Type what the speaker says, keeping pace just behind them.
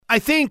I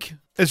think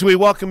as we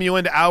welcome you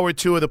into hour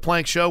 2 of the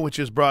Plank Show, which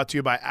is brought to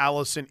you by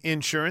Allison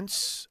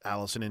Insurance,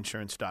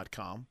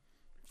 AllisonInsurance.com,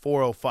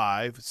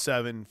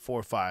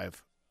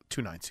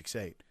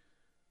 405-745-2968.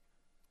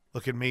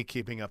 Look at me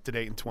keeping up to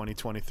date in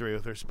 2023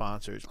 with our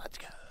sponsors. Let's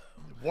go.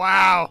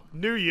 Wow,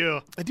 new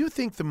you. I do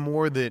think the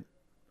more that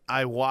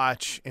I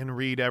watch and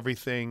read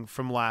everything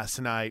from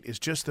last night is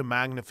just the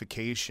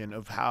magnification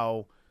of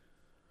how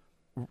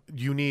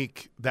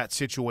unique that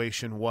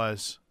situation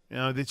was. You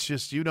know, it's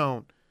just you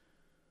don't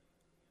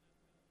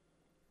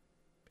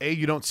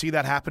see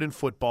that happen in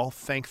football,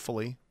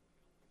 thankfully.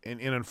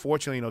 And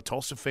unfortunately, you know,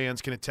 Tulsa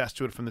fans can attest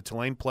to it from the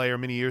Tulane player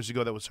many years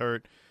ago that was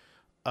hurt.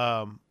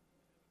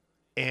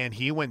 And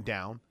he went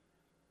down,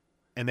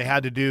 and they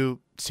had to do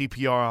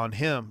CPR on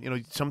him, you know,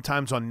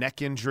 sometimes on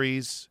neck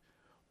injuries.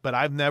 But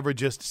I've never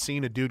just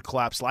seen a dude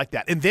collapse like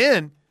that. And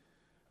then,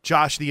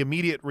 Josh, the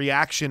immediate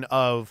reaction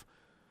of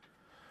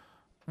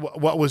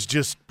what was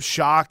just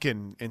shock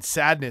and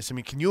sadness. I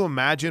mean, can you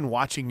imagine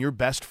watching your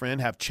best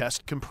friend have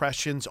chest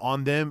compressions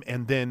on them,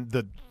 and then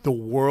the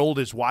world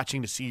is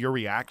watching to see your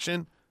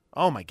reaction?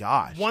 Oh, my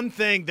gosh. One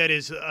thing that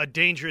is a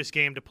dangerous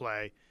game to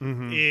play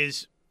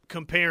is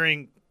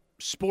comparing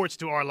sports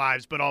to our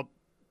lives, but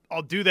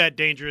I'll do that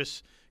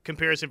dangerous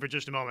comparison for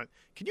just a moment.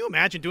 Can you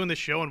imagine doing this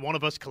show and one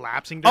of us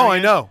collapsing during I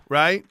know,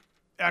 right?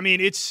 I mean,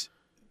 it's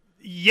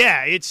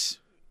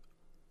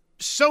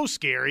so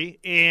scary,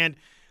 and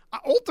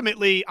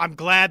ultimately I'm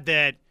glad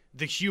that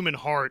the human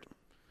heart,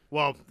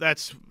 well,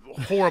 that's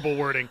horrible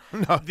wording.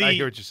 No, I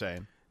hear what you're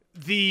saying.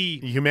 The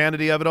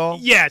humanity of it all?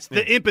 Yes,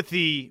 the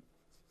empathy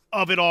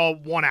of it all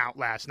won out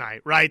last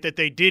night, right? That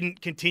they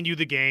didn't continue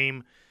the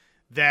game,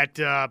 that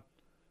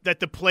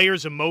the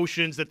players'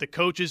 emotions, that the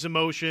coaches'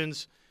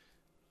 emotions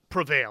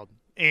prevailed,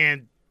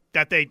 and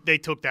that they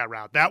took that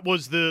route. That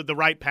was the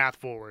right path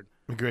forward.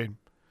 Agreed.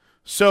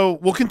 So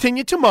we'll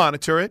continue to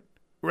monitor it,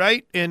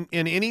 right? And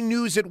any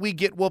news that we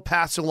get, we'll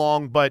pass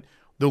along. But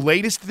the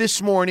latest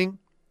this morning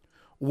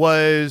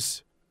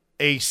was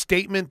a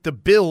statement the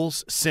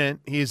Bills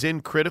sent. He is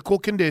in critical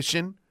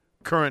condition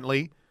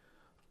currently.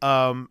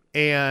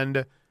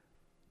 And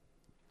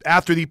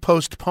after the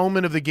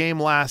postponement of the game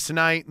last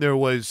night, there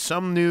was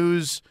some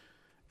news,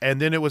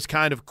 and then it was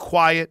kind of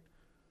quiet.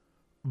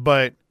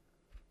 But,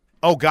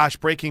 oh gosh,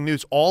 breaking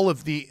news. All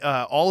of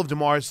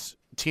DeMar's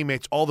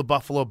teammates, all the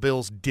Buffalo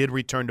Bills did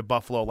return to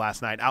Buffalo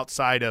last night,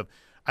 outside of,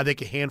 I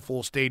think, a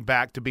handful stayed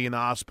back to be in the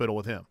hospital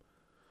with him.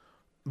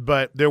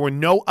 But there were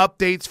no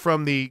updates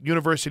from the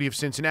University of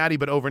Cincinnati,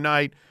 but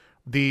overnight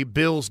the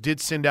Bills did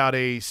send out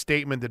a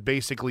statement that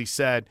basically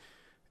said,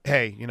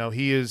 hey, you know,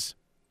 he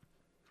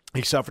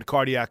suffered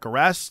cardiac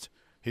arrest.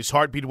 His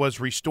heartbeat was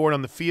restored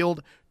on the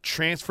field,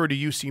 transferred to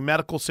UC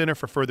Medical Center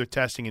for further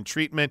testing and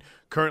treatment,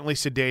 currently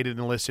sedated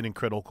and listed in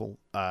critical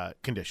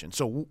condition.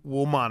 So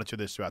we'll monitor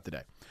this throughout the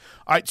day.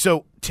 All right,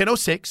 so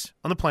 10:06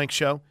 on the Plank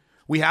Show.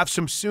 We have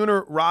some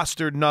Sooner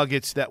rostered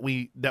nuggets that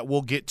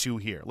we'll get to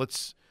here.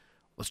 Let's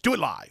do it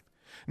live.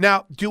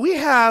 Now, do we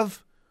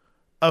have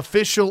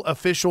official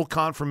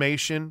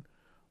confirmation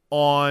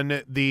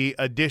on the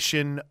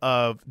addition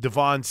of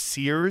Devon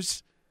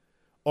Sears?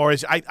 Or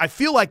I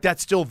feel like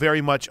that's still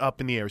very much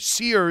up in the air.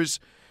 Sears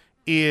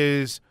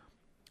is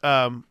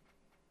on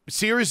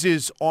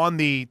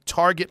the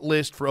target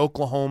list for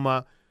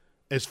Oklahoma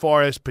as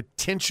far as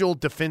potential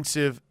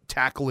defensive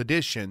tackle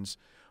additions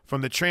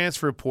from the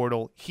transfer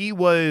portal. He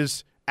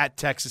was at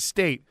Texas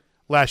State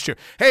last year.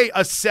 Hey,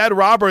 a Ced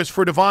Roberts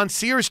for Devon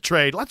Sears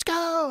trade. Let's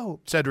go.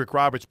 Cedric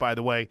Roberts, by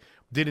the way,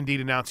 did indeed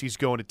announce he's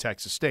going to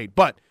Texas State.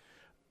 But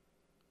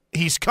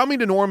he's coming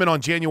to Norman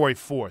on January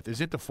 4th. Is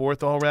it the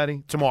 4th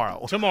already?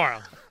 Tomorrow.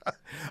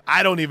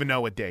 I don't even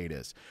know what day it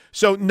is.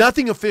 So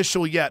nothing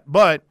official yet,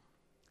 but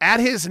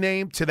add his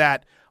name to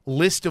that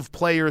list of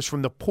players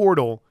from the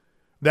portal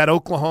that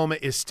Oklahoma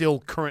is still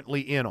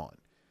currently in on.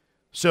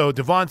 So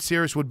Devon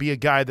Sears would be a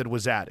guy that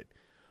was added.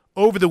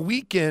 Over the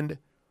weekend,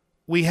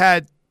 we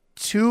had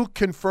 2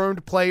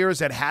 confirmed players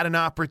that had an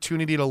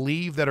opportunity to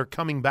leave that are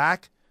coming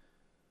back.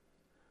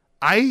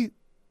 I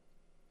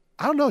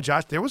don't know,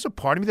 Josh. There was a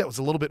part of me that was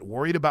a little bit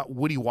worried about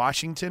Woody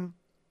Washington,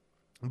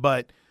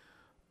 but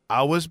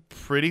I was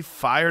pretty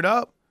fired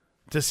up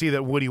to see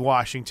that Woody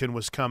Washington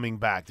was coming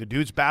back. The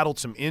dude's battled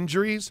some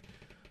injuries.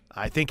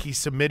 I think he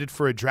submitted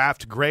for a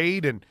draft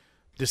grade and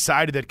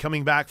decided that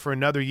coming back for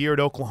another year at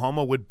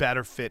Oklahoma would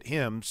better fit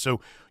him. So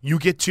you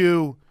get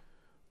to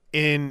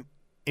in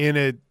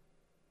a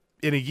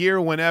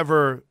year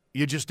whenever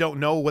you just don't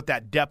know what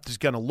that depth is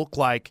going to look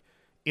like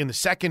in the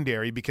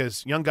secondary,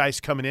 because young guys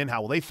coming in,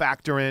 how will they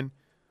factor in?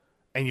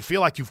 And you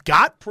feel like you've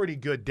got pretty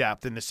good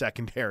depth in the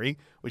secondary,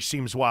 which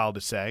seems wild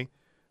to say.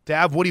 To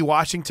have Woody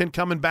Washington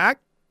coming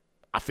back,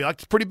 I feel like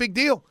it's a pretty big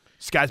deal.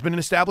 This guy's been an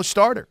established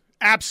starter.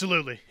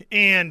 Absolutely.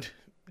 And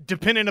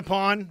dependent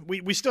upon,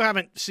 we still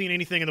haven't seen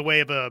anything in the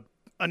way of a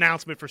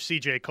announcement for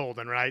C.J.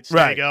 Colden, right?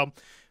 Right.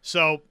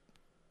 So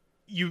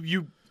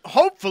you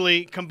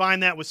hopefully combine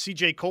that with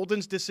C.J.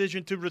 Colden's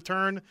decision to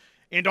return,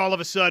 and all of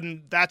a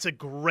sudden that's a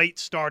great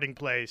starting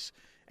place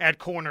at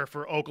corner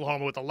for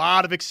Oklahoma with a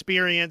lot of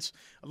experience,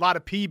 a lot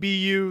of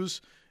PBUs,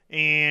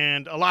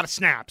 and a lot of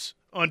snaps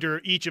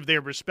under each of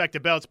their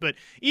respective belts. But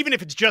even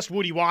if it's just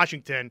Woody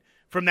Washington,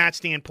 from that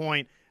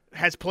standpoint,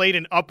 has played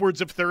in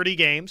upwards of 30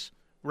 games,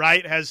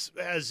 right? Has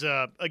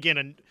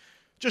again,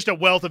 just a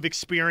wealth of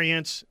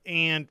experience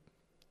and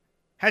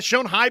has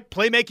shown high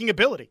playmaking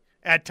ability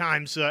at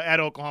times at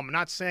Oklahoma.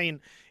 Not saying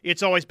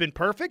it's always been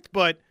perfect,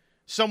 but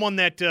someone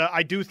that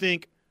I do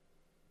think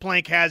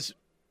Plank has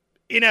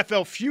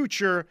NFL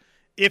future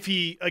if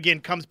he, again,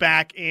 comes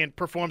back and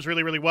performs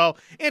really, really well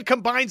and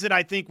combines it,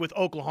 I think, with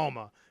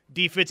Oklahoma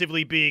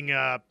defensively being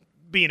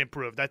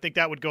improved. I think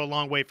that would go a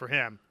long way for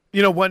him.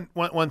 You know,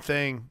 one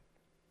thing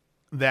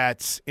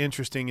that's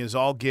interesting is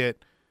I'll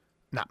get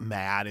 – not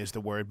mad is the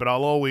word, but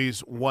I'll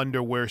always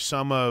wonder where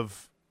some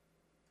of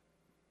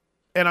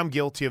 – and I'm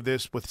guilty of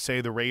this with,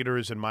 say, the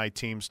Raiders and my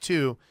teams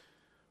too,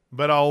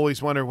 but I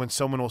always wonder when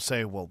someone will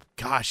say, well,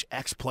 gosh,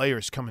 X player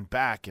is coming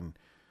back and,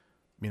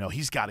 you know,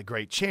 he's got a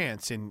great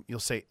chance. And you'll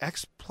say,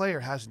 X player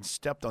hasn't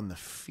stepped on the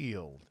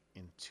field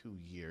in 2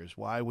 years.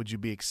 Why would you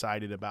be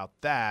excited about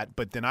that?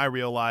 But then I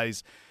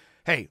realize –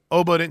 hey,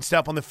 Obo didn't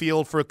step on the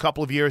field for a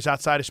couple of years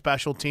outside of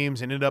special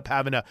teams and ended up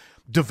having a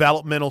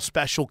developmental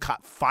special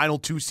final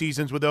 2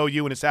 seasons with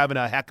OU and is having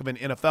a heck of an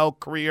NFL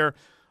career.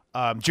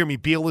 Jeremy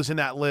Beal is in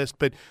that list.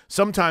 But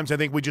sometimes I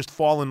think we just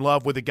fall in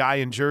love with a guy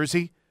in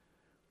jersey,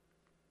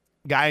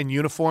 guy in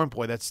uniform.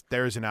 Boy,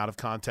 there's an out of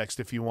context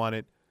if you want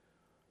it.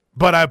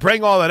 But I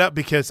bring all that up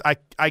because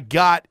I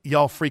got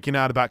y'all freaking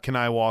out about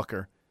Kenai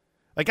Walker.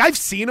 Like, I've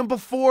seen him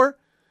before.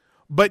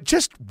 But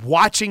just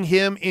watching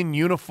him in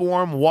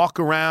uniform walk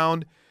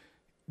around,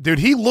 dude,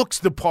 he looks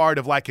the part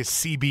of like a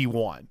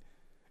CB1.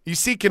 You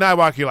see Kenai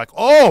Walker, you're like,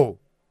 oh,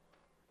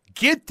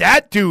 get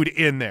that dude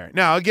in there.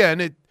 Now,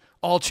 again, it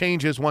all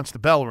changes once the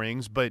bell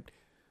rings, but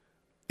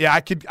yeah,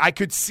 I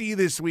could see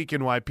this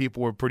weekend why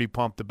people were pretty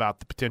pumped about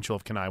the potential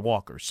of Kenai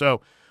Walker.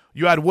 So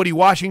you add Woody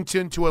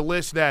Washington to a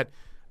list that,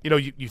 you know,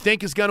 you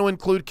think is going to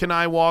include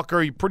Kenai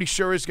Walker. You're pretty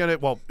sure it's going to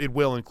 – well, it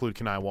will include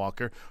Kenai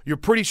Walker. You're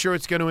pretty sure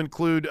it's going to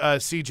include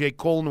C.J.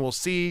 Colton. We'll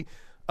see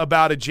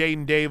about a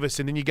Jaden Davis.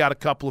 And then you got a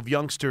couple of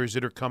youngsters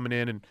that are coming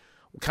in and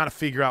we'll kind of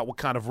figure out what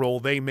kind of role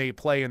they may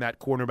play in that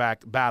cornerback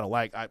battle.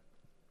 Like,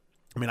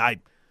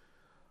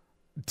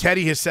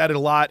 Teddy has said it a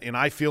lot, and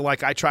I feel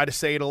like I try to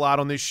say it a lot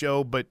on this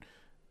show, but,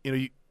 you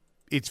know,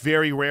 it's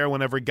very rare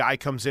whenever a guy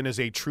comes in as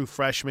a true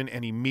freshman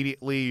and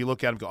immediately you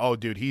look at him and go, oh,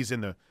 dude, he's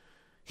in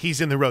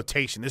the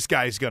rotation. This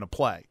guy is going to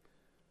play.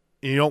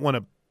 And you don't want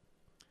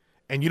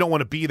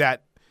to be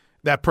that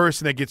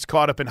person that gets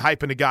caught up in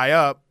hyping a guy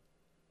up.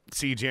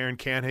 See Jaron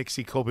Kanek,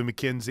 see Kobe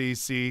McKenzie,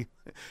 see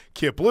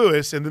Kip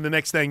Lewis, and then the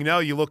next thing you know,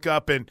 you look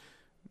up and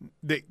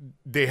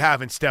they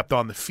haven't stepped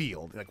on the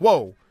field. Like,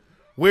 whoa,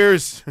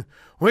 where's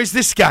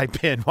this guy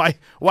been?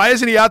 Why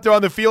isn't he out there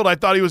on the field? I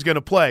thought he was going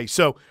to play.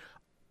 So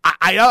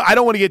I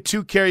don't want to get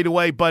too carried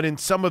away, but in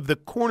some of the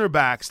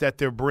cornerbacks that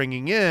they're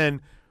bringing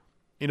in,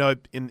 you know,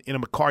 in a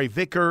Makari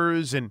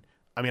Vickers, and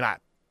I mean, I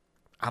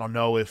don't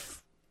know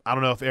if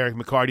Eric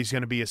McCarty's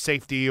going to be a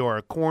safety or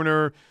a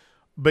corner,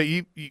 but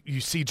you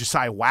see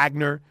Josiah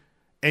Wagner,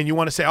 and you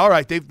want to say, all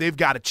right, they've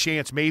got a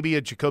chance. Maybe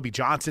a Jacoby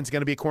Johnson's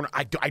going to be a corner.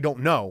 I don't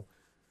know,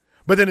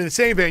 but then in the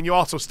same vein, you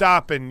also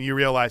stop and you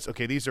realize,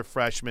 okay, these are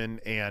freshmen,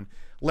 and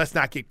let's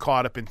not get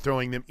caught up in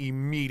throwing them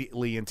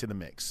immediately into the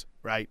mix,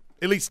 right?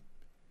 At least.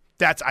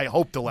 That's, I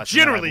hope, the lesson.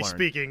 Generally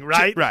speaking,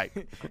 right? Right.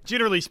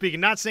 Generally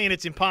speaking, not saying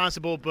it's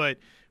impossible, but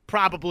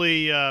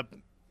probably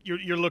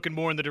you're looking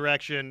more in the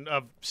direction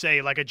of,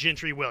 say, like a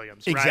Gentry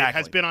Williams, right? Exactly.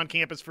 Has been on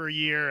campus for a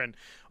year, and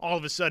all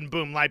of a sudden,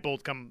 boom, light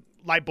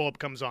bulb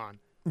comes on.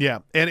 Yeah,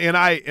 and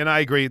I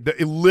agree.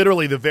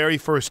 Literally, the very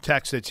first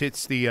text that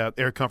hits the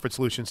Air Comfort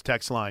Solutions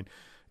text line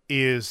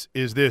is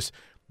this: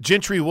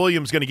 Gentry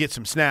Williams going to get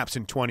some snaps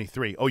in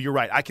 23. Oh, you're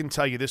right. I can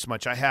tell you this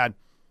much. I had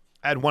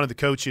one of the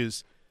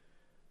coaches.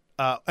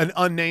 An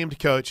unnamed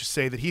coach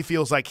say that he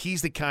feels like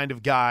he's the kind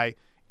of guy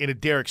in a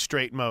Derek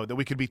Strait mode that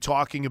we could be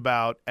talking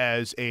about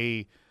as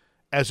a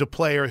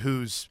player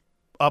who's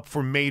up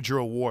for major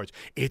awards.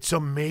 It's a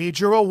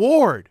major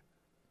award.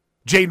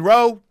 Jaden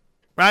Rowe,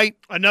 right?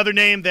 Another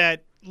name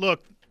that,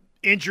 look,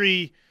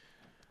 injury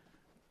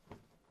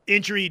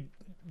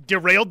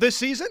derailed this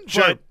season.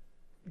 Sure. But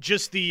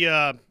just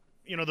the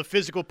the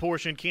physical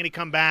portion, can he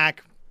come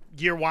back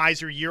year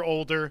wiser, year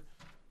older?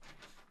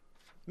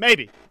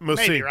 Maybe. We'll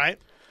see. Right?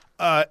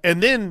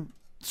 And then,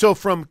 so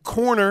from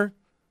corner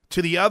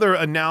to the other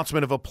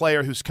announcement of a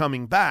player who's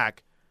coming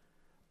back,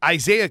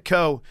 Isaiah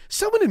Coe.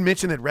 Someone had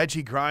mentioned that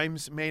Reggie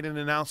Grimes made an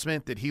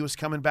announcement that he was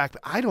coming back,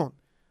 but I don't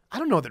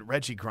know that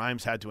Reggie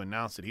Grimes had to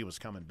announce that he was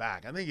coming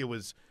back. I think it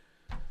was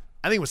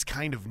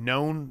kind of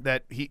known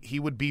that he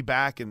would be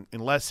back,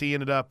 unless he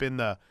ended up in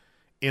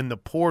the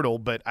portal.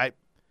 But I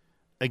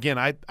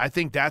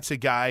think that's a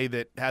guy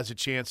that has a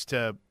chance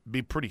to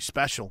be pretty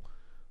special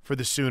for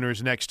the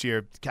Sooners next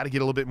year. Got to get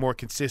a little bit more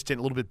consistent,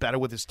 a little bit better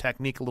with his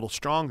technique, a little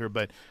stronger,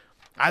 but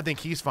I think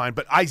he's fine.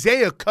 But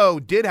Isaiah Coe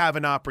did have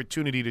an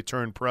opportunity to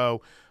turn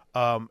pro.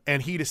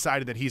 and he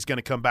decided that he's going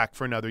to come back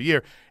for another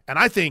year. And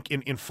I think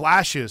in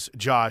flashes,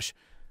 Josh,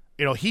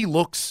 he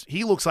looks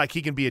like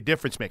he can be a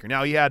difference maker.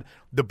 Now, he had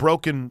the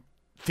broken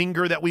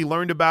finger that we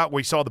learned about where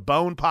he saw the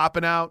bone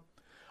popping out.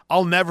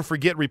 I'll never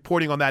forget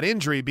reporting on that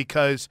injury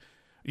because,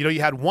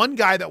 you had one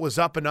guy that was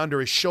up and under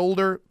his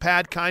shoulder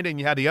pad kind of, and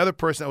you had the other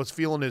person that was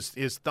feeling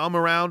his thumb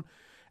around,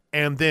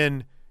 and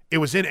then it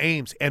was in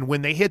Ames. And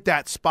when they hit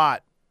that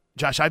spot,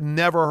 Josh, I've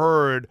never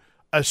heard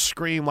a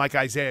scream like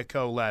Isaiah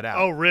Coe let out.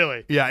 Oh,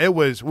 really? Yeah, it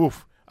was,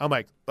 woof. I'm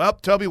like,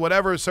 Toby,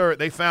 whatever is hurt,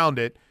 they found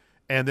it.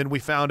 And then we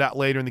found out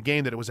later in the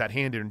game that it was that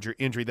hand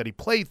injury that he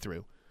played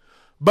through.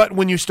 But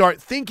when you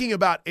start thinking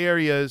about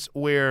areas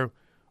where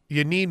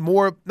you need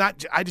more,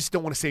 I just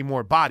don't want to say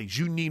more bodies,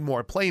 you need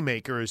more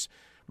playmakers.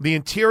 The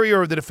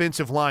interior of the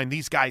defensive line,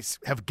 these guys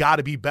have got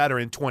to be better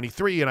in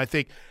 23. And I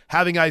think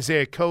having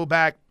Isaiah Coe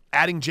back,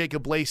 adding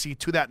Jacob Lacey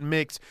to that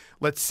mix,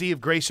 let's see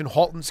if Grayson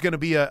Halton's going to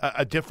be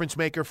a difference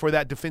maker for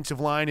that defensive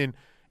line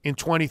in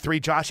 23.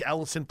 Josh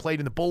Ellison played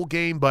in the bowl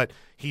game, but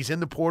he's in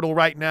the portal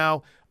right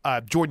now.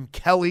 Jordan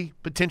Kelly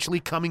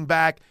potentially coming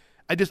back.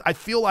 I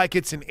feel like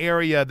it's an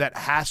area that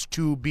has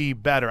to be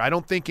better. I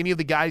don't think any of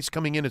the guys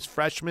coming in as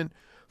freshmen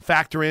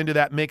factor into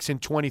that mix in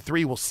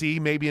 23. We'll see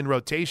maybe in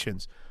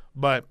rotations.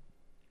 But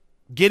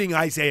getting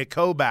Isaiah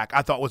Coe back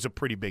I thought was a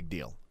pretty big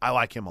deal. I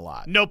like him a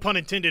lot. No pun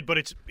intended, but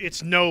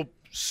it's no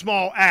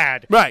small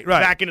add right.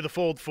 back into the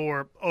fold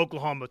for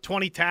Oklahoma.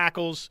 20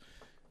 tackles,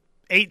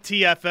 8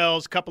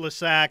 TFLs, couple of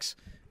sacks.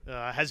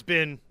 Has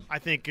been, I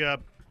think,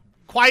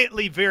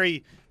 quietly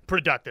very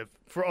productive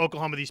for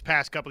Oklahoma these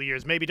past couple of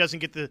years. Maybe doesn't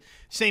get the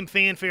same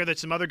fanfare that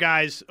some other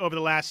guys over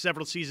the last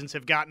several seasons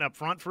have gotten up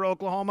front for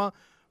Oklahoma,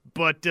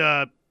 but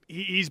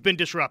he's been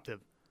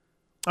disruptive.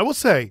 I will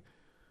say,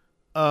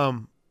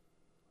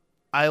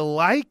 I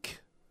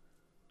like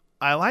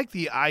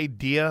the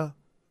idea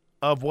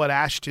of what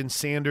Ashton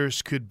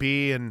Sanders could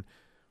be, and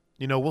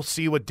we'll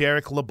see what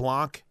Derek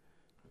LeBlanc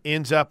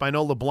ends up. I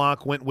know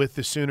LeBlanc went with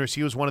the Sooners.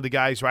 He was one of the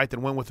guys, right, that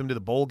went with him to the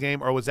bowl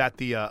game, or was that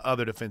the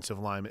other defensive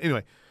lineman?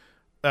 Anyway,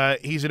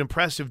 he's an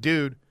impressive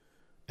dude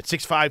at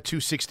 6'5",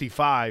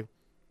 265,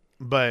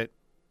 but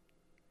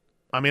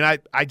I'm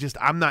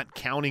not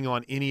counting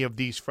on any of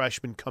these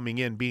freshmen coming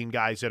in being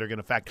guys that are going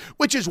to factor,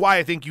 which is why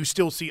I think you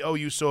still see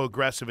OU so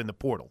aggressive in the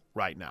portal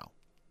right now.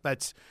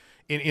 That's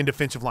in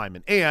defensive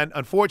linemen. And,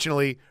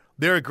 unfortunately,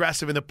 they're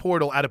aggressive in the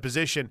portal at a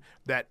position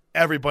that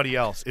everybody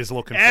else is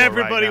looking for.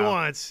 Everybody right now,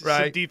 wants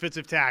some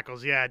defensive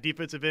tackles. Yeah,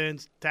 defensive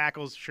ends,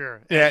 tackles,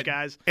 sure. Yeah,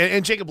 guys.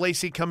 And Jacob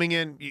Lacey coming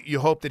in, you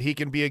hope that he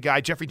can be a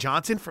guy. Jeffrey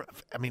Johnson,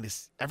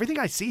 everything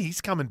I see,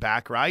 he's coming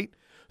back, right?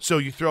 So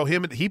you throw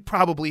him – he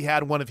probably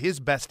had one of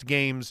his best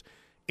games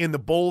in the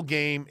bowl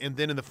game and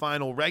then in the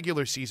final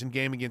regular season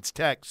game against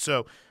Tech.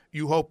 So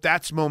you hope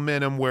that's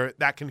momentum where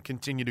that can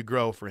continue to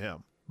grow for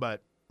him.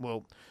 But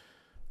we'll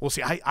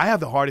see. I have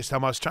the hardest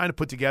time. I was trying to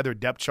put together a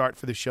depth chart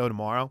for the show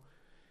tomorrow,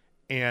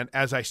 and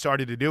as I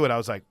started to do it, I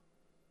was like,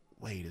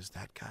 wait, is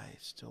that guy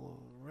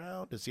still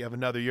around? Does he have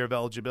another year of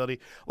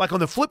eligibility? Like on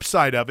the flip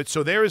side of it,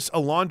 so there's a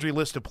laundry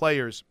list of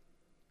players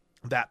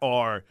that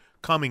are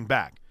coming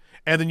back.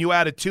 And then you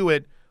added to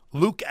it,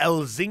 Luke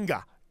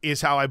Elzinga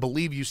is how I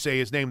believe you say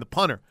his name, the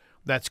punter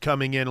that's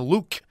coming in.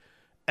 Luke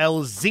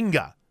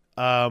Elzinga,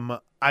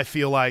 I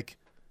feel like,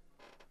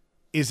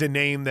 is a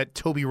name that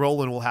Toby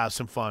Rowland will have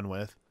some fun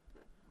with.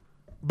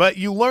 But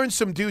you learned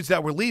some dudes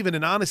that were leaving,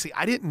 and honestly,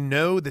 I didn't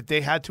know that they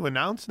had to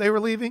announce they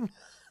were leaving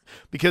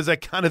because I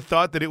kind of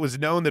thought that it was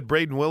known that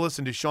Braden Willis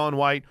and Deshaun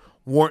White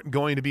weren't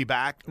going to be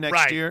back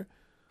next year.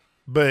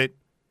 But,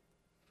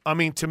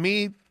 to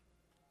me,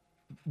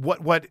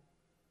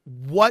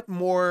 what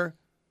more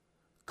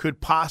could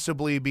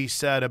possibly be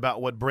said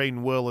about what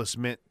Braden Willis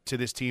meant to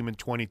this team in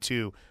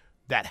 22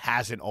 that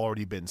hasn't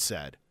already been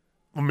said?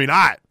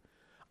 I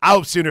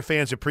hope Sooner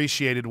fans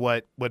appreciated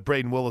what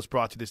Braden Willis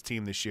brought to this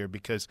team this year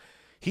because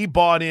he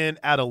bought in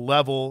at a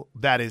level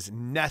that is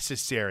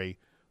necessary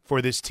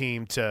for this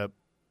team to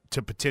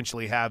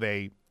potentially have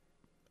a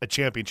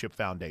championship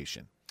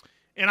foundation.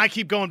 And I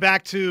keep going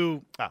back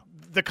to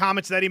the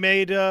comments that he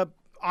made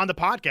on the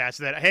podcast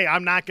that, hey,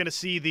 I'm not going to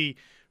see the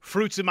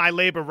fruits of my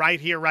labor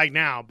right here, right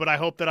now, but I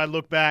hope that I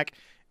look back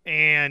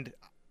and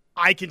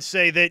I can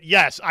say that,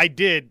 yes, I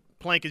did,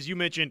 Plank, as you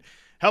mentioned,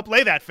 help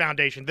lay that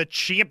foundation, the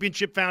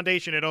championship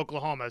foundation at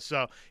Oklahoma.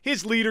 So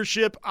his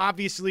leadership,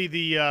 obviously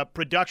the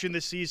production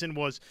this season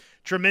was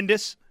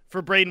tremendous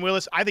for Braden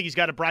Willis. I think he's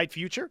got a bright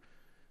future,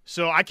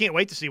 so I can't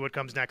wait to see what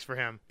comes next for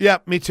him. Yeah,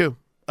 me too.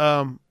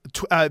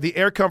 The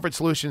Air Comfort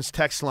Solutions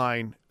text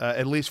line,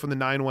 at least from the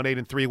 918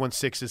 and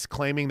 316, is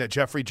claiming that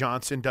Jeffrey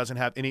Johnson doesn't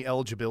have any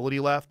eligibility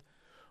left.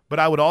 But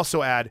I would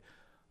also add,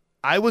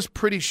 I was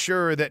pretty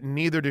sure that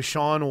neither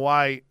Deshaun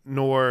White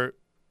nor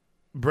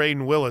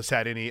Braden Willis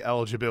had any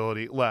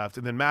eligibility left.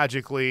 And then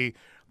magically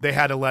they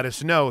had to let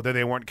us know that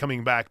they weren't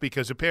coming back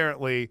because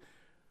apparently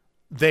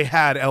they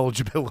had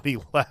eligibility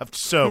left.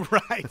 So,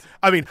 right.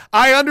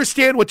 I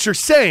understand what you're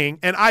saying,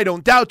 and I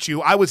don't doubt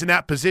you. I was in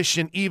that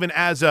position even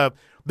as of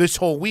this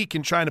whole week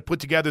in trying to put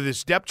together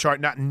this depth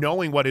chart, not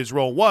knowing what his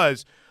role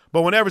was.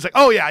 But whenever it's like,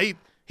 oh, yeah,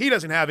 he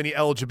doesn't have any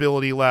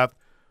eligibility left.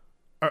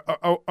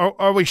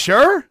 Are we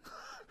sure?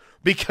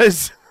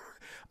 Because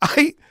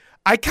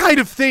I kind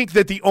of think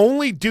that the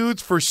only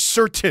dudes for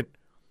certain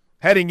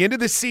heading into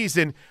the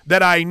season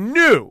that I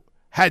knew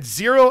had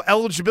zero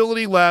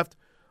eligibility left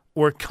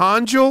were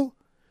Conjal,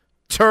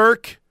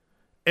 Turk,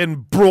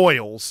 and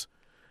Broyles.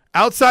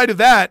 Outside of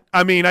that,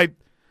 I mean, I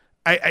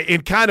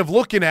in kind of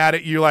looking at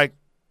it, you're like,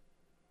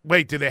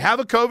 wait, do they have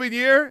a COVID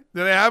year?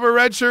 Do they have a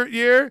redshirt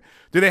year?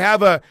 Do they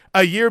have a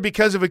year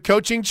because of a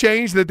coaching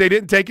change that they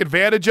didn't take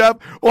advantage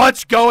of?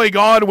 What's going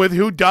on with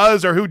who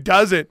does or who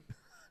doesn't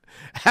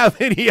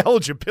have any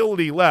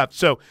eligibility left?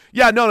 So,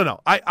 yeah, no.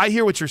 I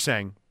hear what you're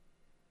saying.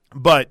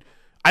 But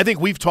I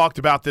think we've talked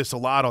about this a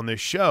lot on this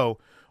show,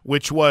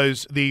 which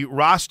was the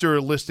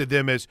roster listed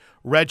them as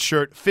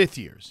redshirt fifth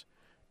years.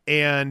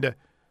 And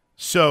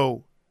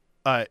so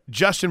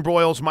Justin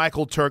Broyles,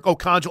 Michael Turk,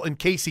 Conjal, and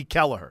Casey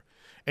Kelleher.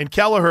 And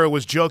Kelleher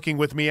was joking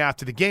with me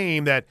after the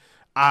game that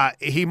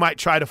he might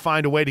try to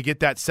find a way to get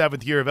that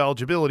seventh year of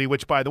eligibility,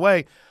 which, by the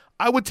way,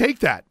 I would take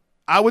that.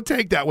 I would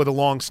take that with a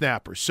long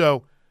snapper.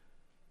 So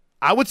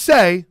I would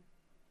say,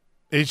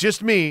 it's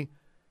just me,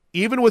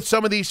 even with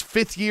some of these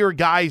fifth-year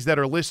guys that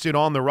are listed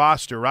on the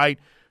roster, right?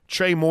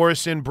 Trey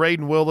Morrison,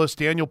 Braden Willis,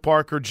 Daniel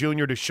Parker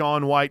Jr.,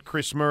 Deshaun White,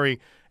 Chris Murray,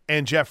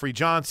 and Jeffrey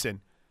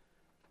Johnson.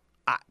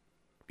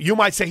 You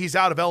might say he's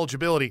out of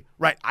eligibility.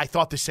 Right, I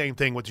thought the same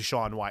thing with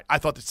Deshaun White. I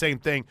thought the same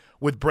thing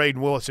with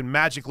Braden Willis, and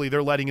magically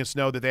they're letting us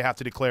know that they have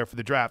to declare for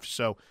the draft.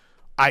 So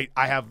I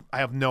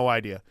have no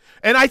idea.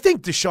 And I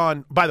think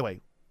Deshaun, by the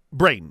way,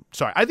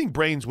 I think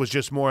Braden's was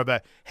just more of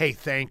a, hey,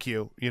 thank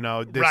you.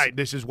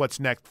 This is what's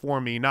next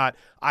for me, not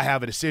I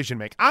have a decision to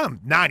make. I'm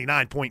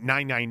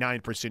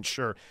 99.999%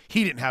 sure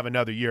he didn't have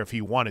another year if he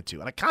wanted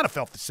to. And I kind of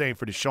felt the same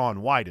for Deshaun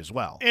White as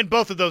well. And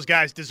both of those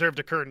guys deserved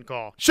a curtain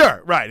call.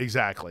 Sure, right,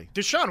 exactly.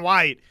 Deshaun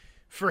White,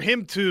 for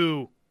him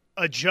to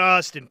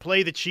adjust and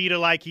play the cheetah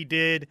like he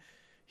did,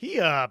 he,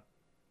 kind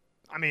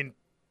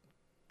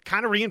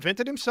of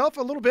reinvented himself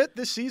a little bit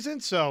this season.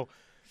 So,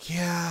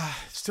 yeah,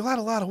 still had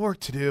a lot of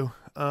work to do.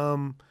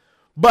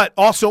 But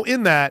also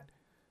in that,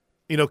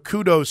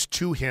 kudos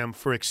to him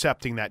for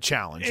accepting that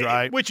challenge,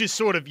 right? Which is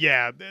sort of,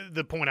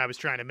 the point I was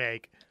trying to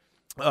make.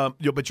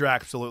 But you're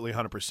absolutely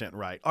 100%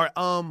 right. All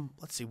right,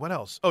 let's see, what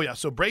else? Oh, yeah,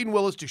 so Braden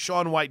Willis,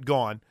 Deshaun White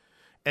gone.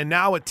 And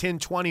now at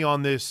 10:20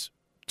 on this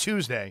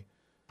Tuesday,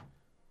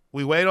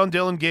 we wait on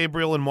Dillon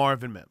Gabriel and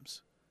Marvin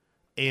Mims.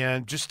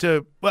 And just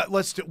to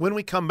when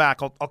we come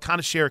back, I'll kind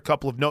of share a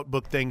couple of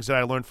notebook things that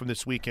I learned from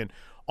this weekend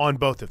on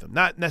both of them.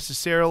 Not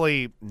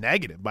necessarily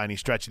negative by any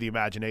stretch of the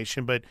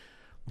imagination, but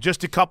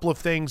just a couple of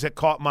things that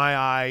caught my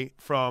eye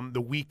from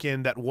the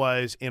weekend that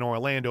was in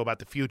Orlando about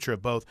the future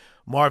of both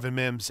Marvin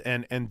Mims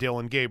and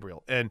Dillon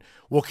Gabriel. And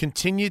we'll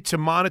continue to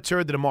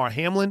monitor the Damar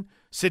Hamlin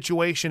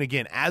situation.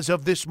 Again, as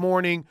of this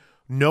morning,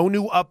 no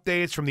new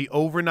updates from the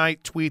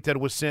overnight tweet that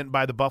was sent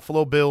by the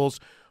Buffalo Bills,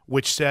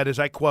 which said, as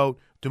I quote,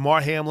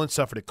 Damar Hamlin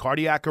suffered a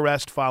cardiac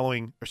arrest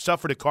following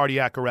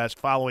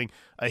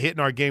a hit in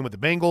our game with the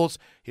Bengals.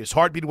 His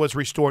heartbeat was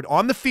restored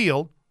on the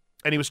field,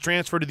 and he was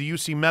transferred to the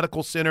UC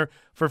Medical Center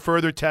for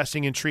further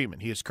testing and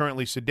treatment. He is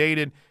currently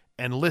sedated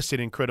and listed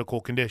in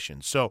critical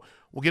condition. So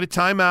we'll get a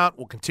timeout.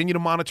 We'll continue to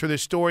monitor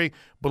this story,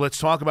 but let's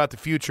talk about the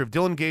future of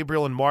Dillon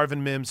Gabriel and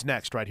Marvin Mims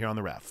next right here on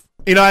The Ref.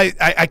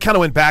 I kind of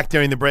went back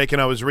during the break, and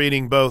I was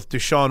reading both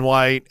Deshaun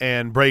White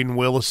and Braden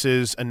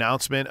Willis's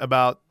announcement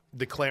about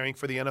declaring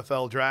for the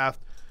NFL draft.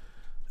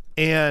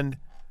 And,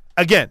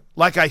 again,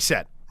 like I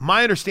said,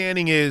 my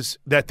understanding is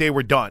that they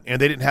were done and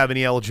they didn't have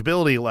any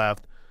eligibility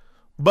left.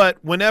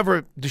 But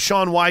whenever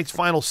Deshaun White's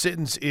final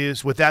sentence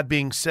is, with that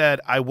being said,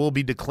 I will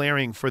be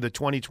declaring for the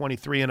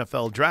 2023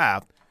 NFL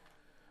draft,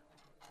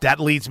 that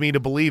leads me to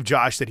believe,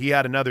 Josh, that he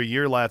had another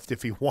year left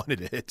if he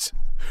wanted it.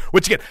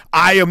 Which, again,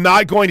 I am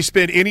not going to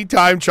spend any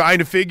time trying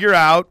to figure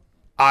out.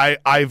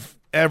 I've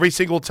every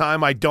single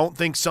time I don't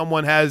think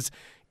someone has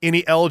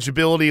any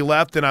eligibility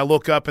left, and I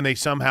look up and they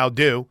somehow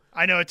do.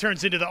 I know, it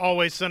turns into the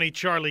Always Sunny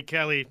Charlie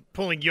Kelly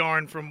pulling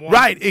yarn from one,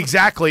 right,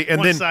 exactly. And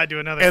one then, side to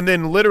another. And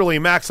then literally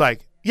Mac's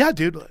like, yeah,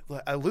 dude,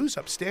 I lose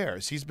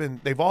upstairs.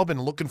 They've all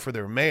been looking for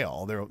their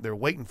mail. They're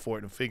waiting for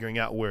it and figuring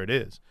out where it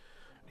is.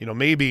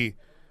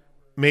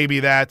 Maybe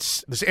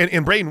that's –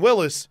 and Braden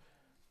Willis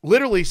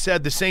literally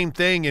said the same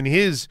thing in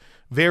his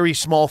very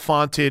small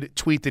fonted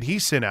tweet that he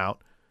sent out.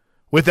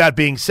 With that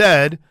being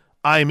said,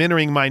 I'm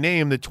entering my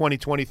name the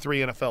 2023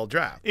 NFL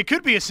draft. It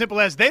could be as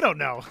simple as they don't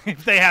know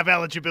if they have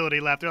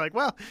eligibility left. They're like,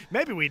 well,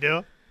 maybe we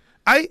do.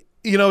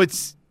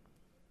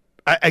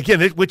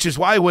 Which is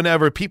why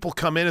whenever people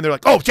come in and they're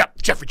like, oh,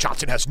 Jeffrey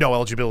Johnson has no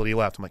eligibility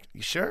left. I'm like,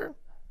 you sure?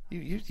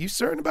 You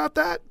certain about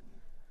that?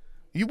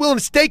 You willing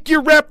to stake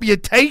your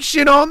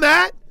reputation on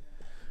that?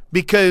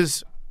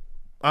 Because,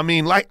 I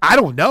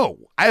don't know.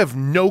 I have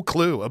no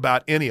clue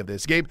about any of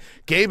this. Gabe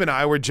and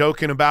I were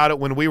joking about it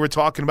when we were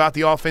talking about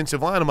the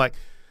offensive line. I'm like,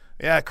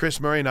 yeah, Chris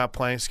Murray not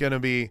playing. It's gonna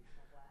be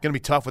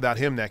tough without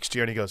him next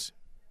year. And he goes,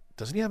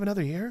 doesn't he have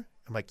another year?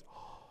 I'm like,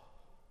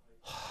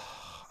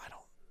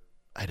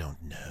 I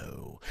don't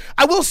know.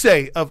 I will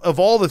say, of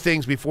all the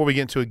things before we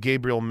get into a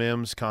Gabriel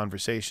Mims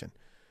conversation,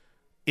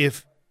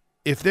 if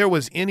there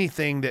was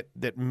anything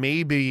that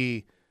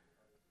maybe,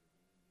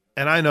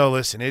 and I know,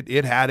 listen,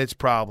 it had its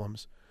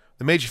problems,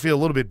 that made you feel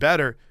a little bit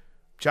better,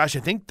 Josh, I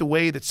think the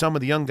way that some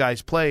of the young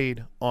guys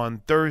played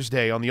on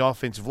Thursday on the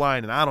offensive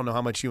line, and I don't know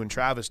how much you and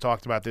Travis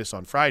talked about this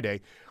on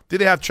Friday, did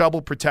they have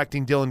trouble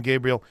protecting Dillon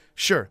Gabriel?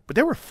 Sure, but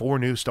there were 4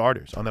 new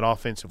starters on that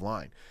offensive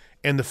line.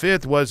 And the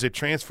 5th was a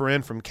transfer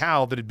in from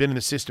Cal that had been in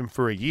the system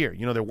for a year.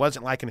 You know, there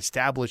wasn't like an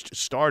established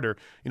starter.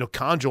 You know,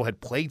 Conjol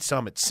had played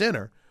some at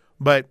center,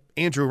 but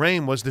Andrew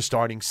Raym was the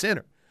starting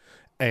center.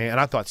 And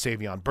I thought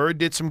Savion Byrd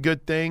did some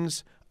good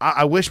things.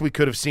 I wish we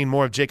could have seen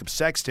more of Jacob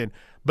Sexton.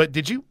 But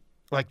did you,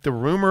 like, the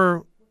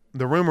rumor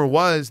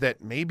was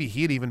that maybe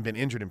he had even been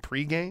injured in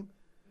pregame,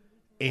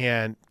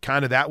 and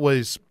kind of that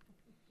was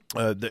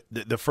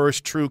the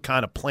first true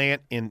kind of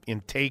plant in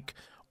take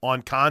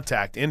on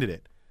contact ended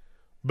it.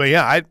 But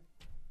yeah,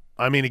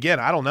 I mean, again,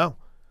 I don't know.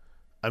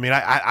 I mean,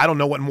 I don't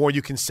know what more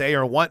you can say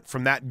or want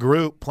from that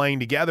group playing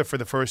together for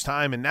the first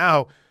time. And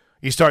now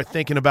you start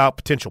thinking about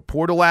potential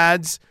portal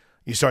ads.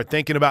 You start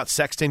thinking about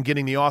Sexton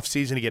getting the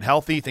offseason to get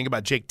healthy. Think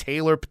about Jake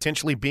Taylor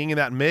potentially being in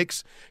that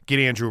mix. Get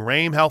Andrew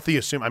Raym healthy.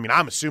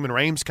 I'm assuming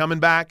Raym's coming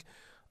back.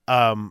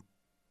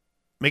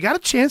 They got a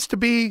chance to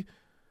be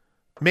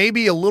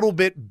maybe a little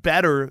bit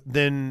better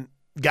than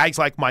guys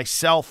like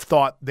myself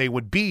thought they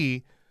would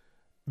be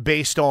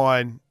based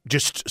on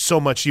just so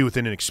much youth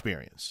and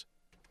inexperience.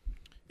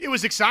 It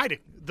was exciting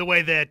the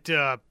way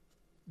that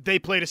they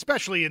played,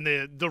 especially in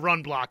the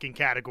run blocking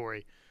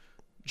category.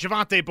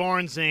 Javante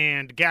Barnes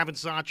and Gavin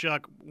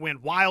Sawchuk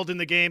went wild in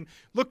the game.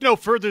 Look no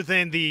further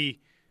than the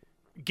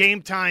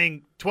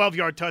game-tying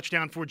 12-yard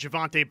touchdown for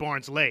Javante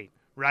Barnes late,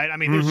 right? I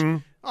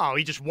mean,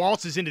 he just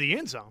waltzes into the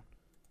end zone.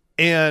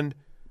 And,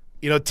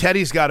 you know,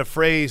 Teddy's got a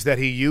phrase that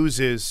he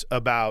uses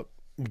about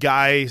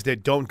guys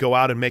that don't go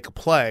out and make a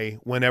play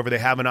whenever they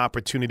have an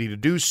opportunity to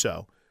do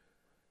so.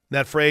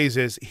 That phrase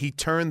is, he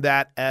turned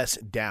that S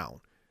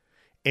down.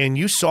 And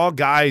you saw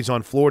guys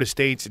on Florida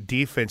State's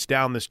defense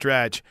down the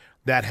stretch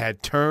that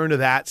had turned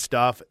that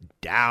stuff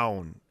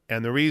down.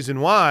 And the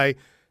reason why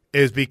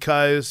is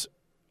because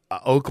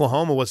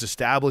Oklahoma was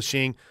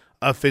establishing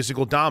a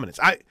physical dominance.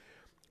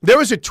 There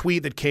was a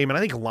tweet that came, and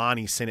I think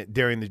Lonnie sent it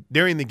during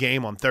the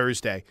game on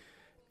Thursday,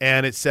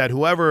 and it said,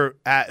 whoever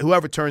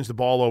turns the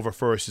ball over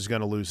first is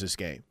going to lose this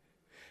game.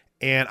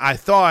 And I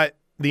thought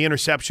the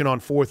interception on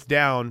 4th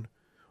down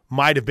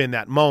might have been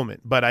that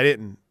moment, but I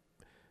didn't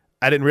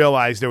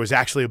realize there was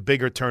actually a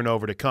bigger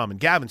turnover to come. And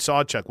Gavin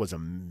Sawchuk was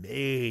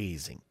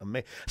amazing.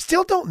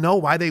 Still don't know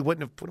why they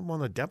wouldn't have put him on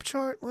the depth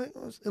chart. Like,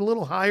 a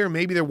little higher.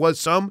 Maybe there was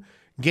some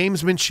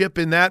gamesmanship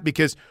in that,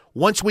 because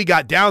once we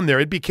got down there,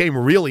 it became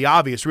really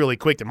obvious really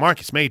quick that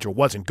Marcus Major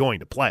wasn't going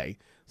to play.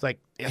 It's like,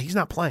 yeah, he's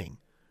not playing.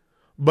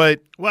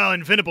 But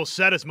and Venables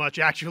said as much,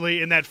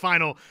 actually, in that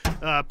final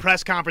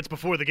press conference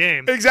before the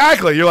game.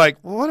 Exactly. You're like,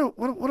 what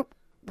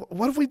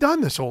have we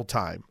done this whole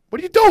time? What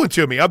are you doing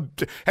to me?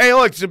 Hey,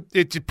 look,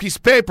 it's a piece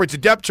of paper. It's a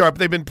depth chart, but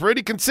they've been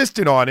pretty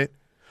consistent on it.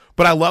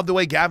 But I love the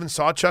way Gavin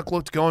Sawchuk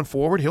looked going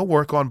forward. He'll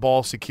work on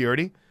ball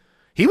security.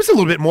 He was a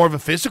little bit more of a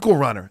physical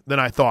runner than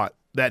I thought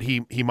that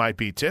he might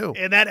be too.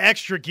 And that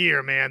extra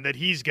gear, man, that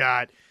he's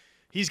got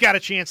a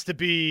chance to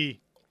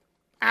be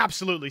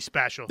absolutely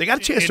special. They got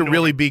a chance to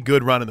really be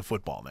good running the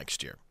football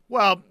next year.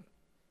 Well,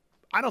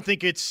 I don't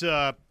think it's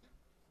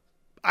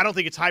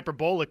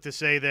hyperbolic to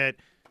say that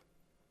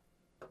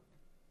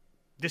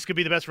this could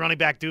be the best running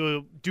back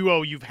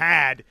duo you've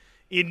had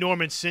in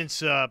Norman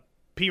since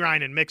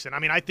Perine and Mixon. I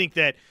mean, I think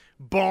that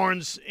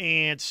Barnes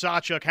and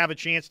Sawchuk have a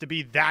chance to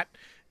be that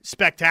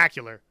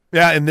spectacular.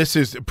 Yeah, and this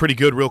is pretty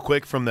good real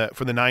quick from the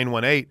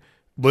 918.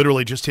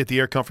 Literally just hit the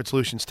Air Comfort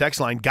Solutions text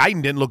line.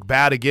 Guyton didn't look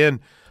bad again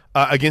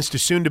against a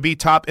soon-to-be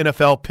top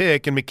NFL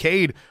pick, and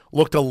McCade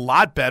looked a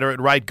lot better at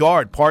right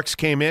guard. Parks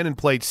came in and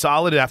played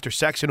solid after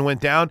Sexton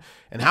went down.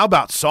 And how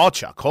about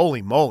Sawchuk?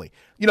 Holy moly.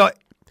 You know,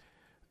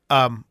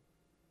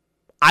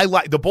 I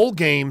like the bowl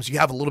games, you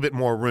have a little bit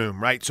more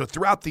room, right? So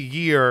throughout the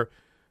year,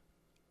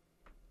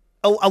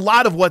 a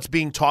lot of what's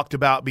being talked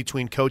about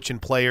between coach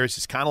and players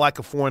is kind of like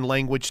a foreign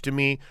language to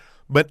me.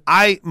 But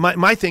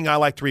my thing I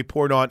like to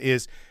report on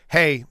is,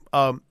 hey,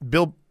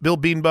 Bill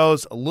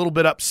Beanbo's a little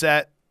bit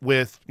upset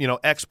with,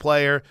 X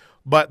player,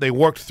 but they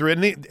worked through it.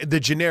 And the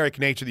generic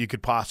nature that you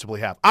could possibly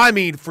have. I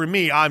mean, for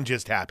me, I'm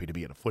just happy to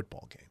be at a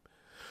football game.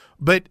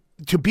 But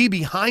to be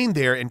behind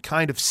there and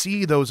kind of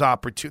see those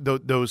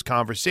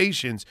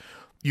conversations,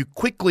 you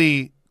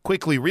quickly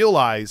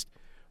realized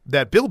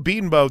that Bill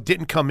Bedenbaugh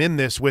didn't come in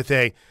this with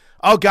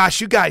oh gosh,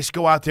 you guys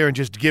go out there and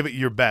just give it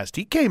your best.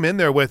 He came in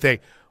there with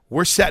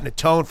we're setting a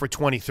tone for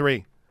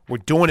 23. We're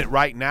doing it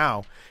right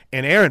now.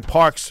 And Aaron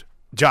Parks,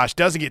 Josh,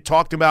 doesn't get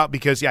talked about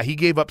because, yeah, he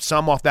gave up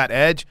some off that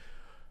edge,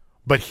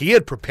 but he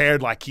had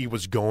prepared like he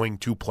was going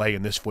to play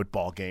in this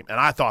football game. And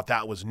I thought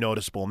that was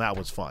noticeable and that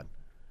was fun.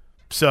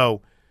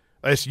 So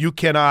you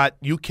cannot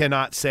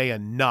say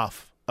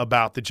enough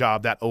about the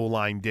job that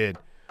O-line did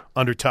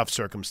under tough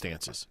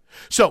circumstances.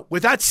 So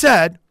with that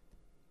said,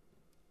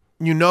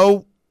 you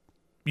know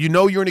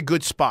you're in a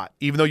good spot,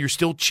 even though you're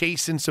still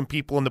chasing some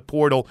people in the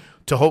portal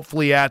to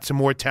hopefully add some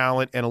more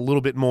talent and a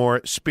little bit more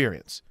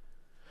experience.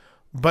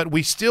 But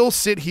we still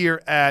sit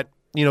here at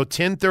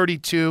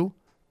 10:32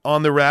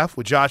 on the ref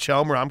with Josh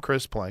Helmer. I'm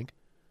Chris Plank.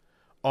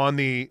 On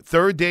the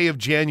 3rd day of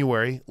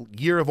January,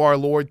 year of our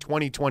Lord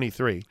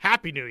 2023.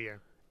 Happy New Year.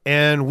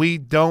 And we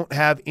don't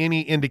have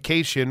any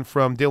indication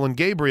from Dillon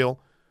Gabriel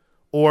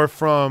or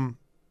from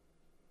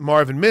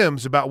Marvin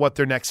Mims about what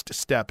their next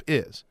step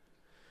is.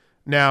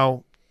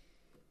 Now,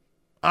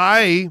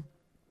 I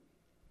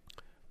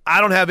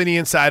don't have any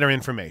insider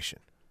information,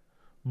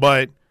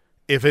 but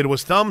if it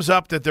was thumbs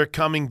up that they're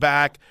coming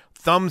back,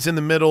 thumbs in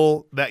the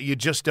middle that you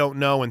just don't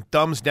know, and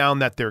thumbs down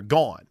that they're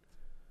gone,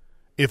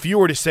 if you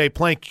were to say,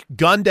 Plank,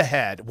 gun to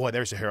head, boy,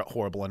 there's a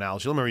horrible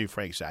analogy. Let me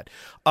rephrase that.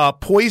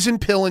 Poison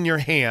pill in your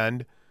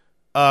hand.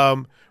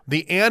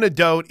 The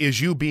antidote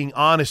is you being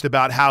honest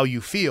about how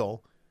you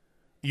feel.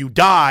 You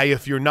die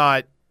if you're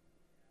not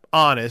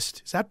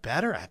honest. Is that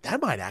better?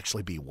 That might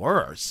actually be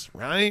worse,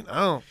 right?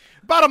 Oh.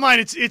 Bottom line,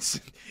 it's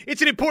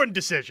an important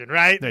decision,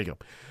 right? There you go.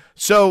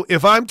 So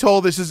if I'm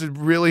told this is a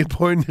really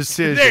important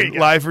decision,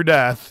 life or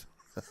death,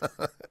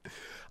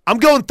 I'm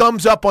going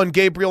thumbs up on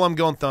Gabriel. I'm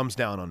going thumbs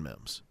down on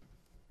Mims.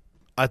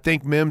 I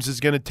think Mims is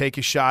going to take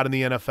a shot in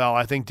the NFL.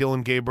 I think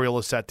Dillon Gabriel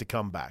is set to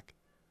come back.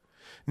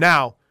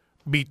 Now,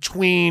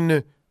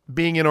 between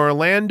being in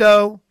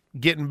Orlando,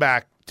 getting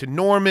back to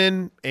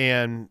Norman,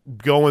 and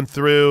going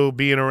through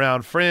being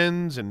around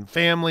friends and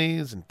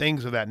families and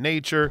things of that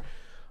nature,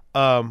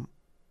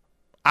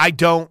 I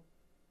don't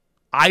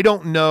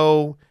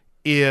know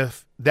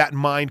if that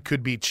mind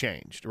could be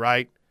changed,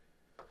 right?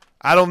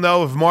 I don't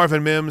know if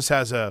Marvin Mims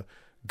has a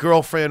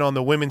girlfriend on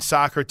the women's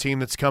soccer team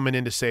that's coming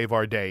in to save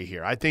our day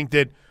here. I think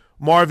that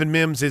Marvin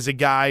Mims is a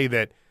guy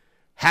that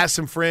has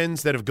some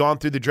friends that have gone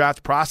through the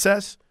draft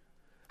process,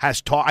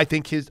 has taught. I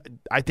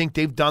think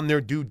they've done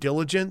their due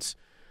diligence,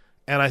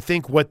 and I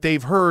think what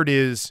they've heard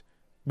is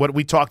what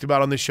we talked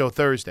about on this show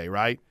Thursday,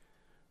 right?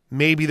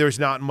 Maybe there's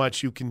not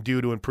much you can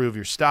do to improve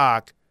your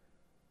stock.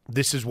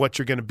 This is what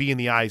you're going to be in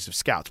the eyes of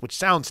scouts, which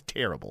sounds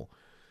terrible.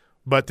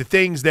 But the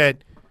things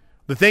that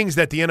the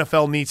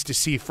NFL needs to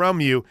see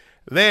from you,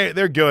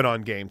 they're good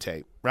on game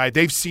tape, right?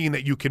 They've seen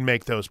that you can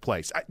make those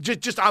plays.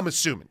 I'm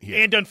assuming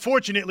here. And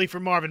unfortunately for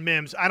Marvin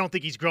Mims, I don't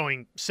think he's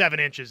growing 7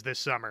 inches this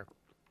summer.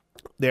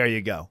 There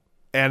you go.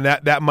 And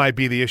that might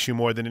be the issue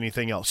more than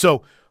anything else.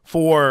 So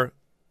for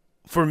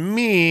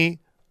me,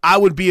 I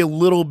would be a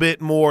little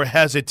bit more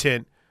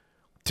hesitant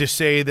to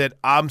say that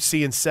I'm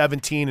seeing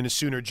 17 in a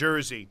Sooner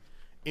jersey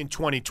in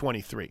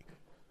 2023.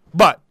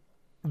 But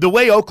the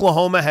way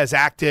Oklahoma has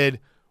acted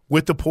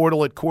with the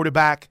portal at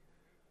quarterback,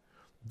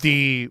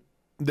 the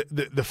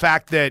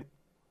fact that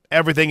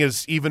everything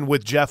is, even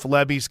with Jeff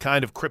Lebby's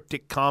kind of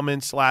cryptic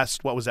comments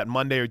last,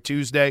 Monday or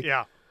Tuesday?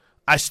 Yeah.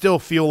 I still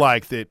feel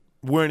like that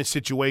we're in a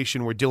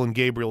situation where Dillon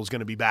Gabriel is going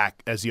to be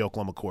back as the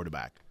Oklahoma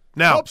quarterback.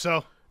 Now, I hope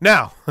so.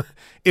 Now,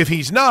 if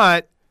he's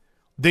not,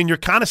 then you're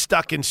kind of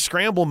stuck in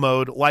scramble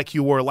mode like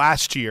you were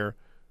last year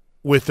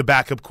with the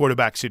backup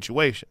quarterback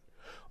situation.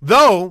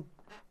 Though,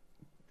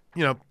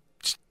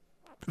 just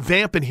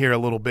vamping here a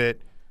little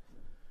bit,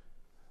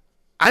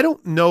 I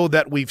don't know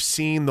that we've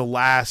seen the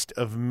last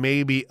of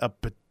maybe a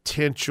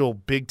potential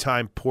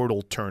big-time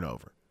portal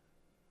turnover.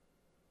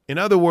 In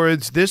other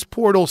words, this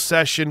portal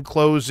session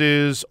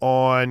closes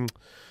on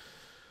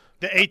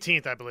the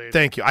 18th, I believe.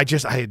 Thank you. I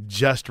had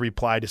just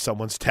replied to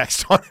someone's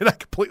text on it. I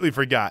completely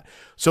forgot.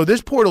 So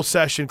this portal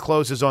session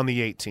closes on the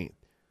 18th.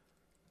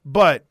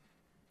 But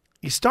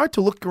you start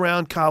to look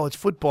around college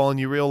football and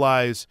you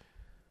realize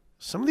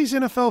some of these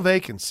NFL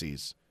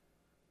vacancies,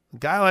 a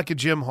guy like a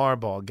Jim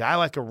Harbaugh, a guy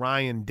like a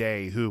Ryan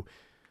Day, who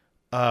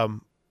I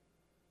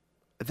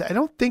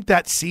don't think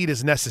that seat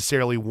is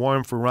necessarily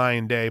warm for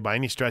Ryan Day by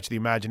any stretch of the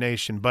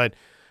imagination, but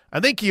I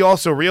think he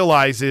also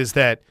realizes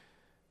that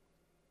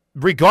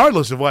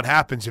regardless of what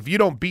happens, if you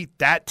don't beat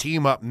that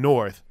team up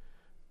north,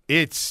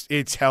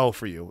 it's hell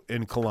for you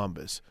in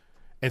Columbus.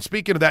 And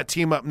speaking of that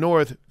team up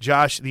north,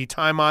 Josh, the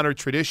time-honored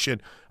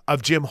tradition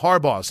of Jim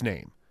Harbaugh's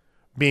name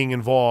being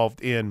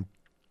involved in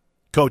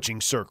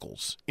coaching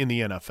circles in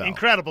the NFL.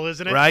 Incredible,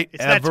 isn't it? Right?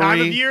 It's that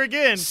time of year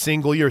again.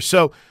 Single year.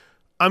 So,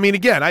 I mean,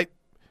 again,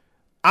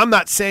 I'm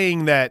not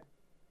saying that,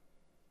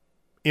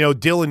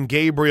 Dillon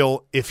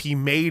Gabriel, if he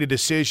made a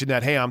decision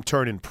that, hey, I'm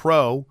turning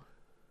pro,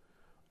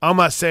 I'm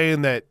not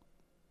saying that,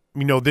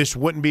 this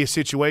wouldn't be a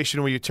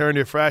situation where you turn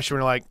to a freshman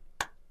and you're like,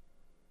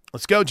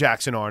 let's go,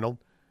 Jackson Arnold.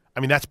 I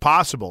mean, that's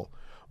possible.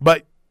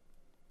 But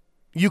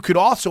you could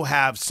also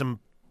have some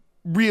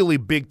really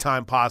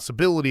big-time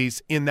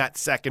possibilities in that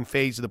second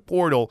phase of the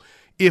portal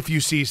if you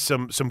see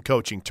some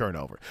coaching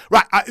turnover.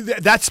 Right,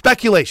 that's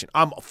speculation.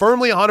 I'm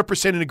firmly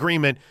 100% in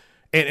agreement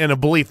and a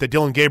belief that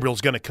Dillon Gabriel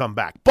is going to come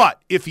back.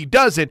 But if he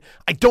doesn't,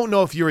 I don't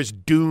know if you're as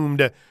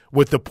doomed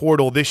with the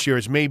portal this year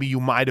as maybe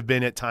you might have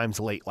been at times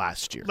late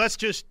last year. Let's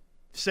just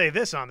say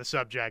this on the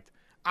subject.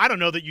 I don't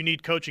know that you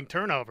need coaching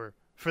turnover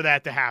for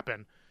that to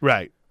happen.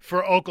 Right.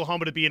 For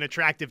Oklahoma to be an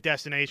attractive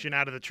destination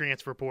out of the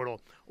transfer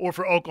portal, or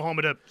for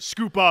Oklahoma to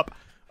scoop up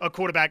a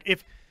quarterback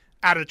if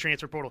out of the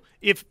transfer portal.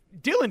 If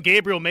Dillon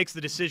Gabriel makes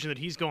the decision that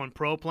he's going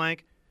pro,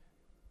 Plank,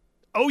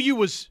 OU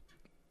was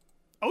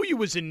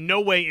in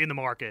no way in the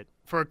market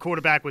for a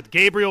quarterback with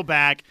Gabriel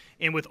back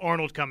and with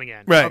Arnold coming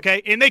in. Right.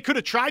 Okay? And they could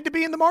have tried to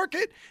be in the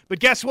market, but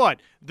guess what?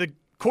 The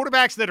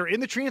quarterbacks that are in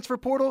the transfer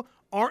portal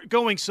aren't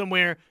going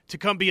somewhere to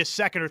come be a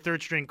second or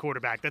third string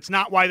quarterback. That's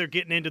not why they're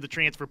getting into the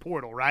transfer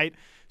portal, right?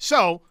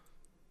 So,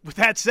 with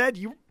that said,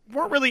 you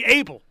weren't really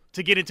able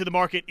to get into the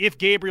market if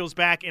Gabriel's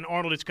back and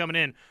Arnold is coming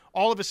in.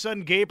 All of a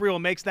sudden, Gabriel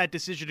makes that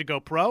decision to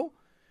go pro,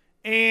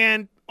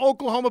 and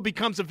Oklahoma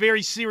becomes a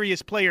very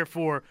serious player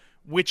for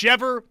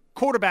whichever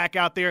quarterback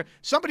out there,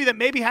 somebody that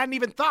maybe hadn't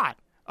even thought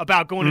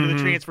about going into the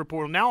transfer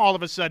portal. Now, all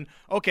of a sudden,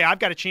 okay, I've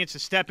got a chance to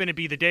step in and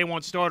be the day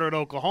one starter at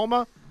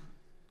Oklahoma.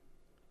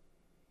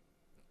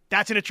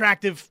 That's an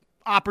attractive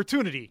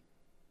opportunity.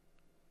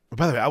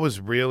 By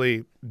the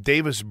way,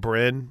 Davis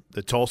Brin,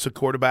 the Tulsa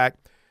quarterback,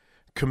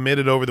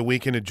 committed over the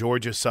weekend to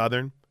Georgia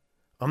Southern.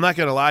 I'm not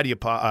going to lie to you,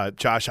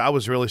 Josh. I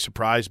was really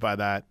surprised by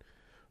that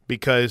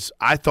because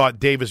I thought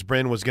Davis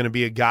Brin was going to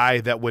be a guy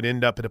that would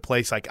end up at a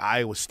place like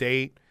Iowa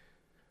State,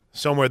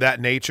 somewhere of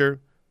that nature.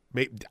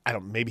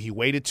 Maybe he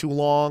waited too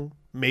long.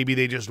 Maybe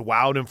they just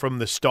wowed him from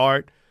the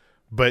start.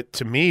 But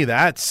to me,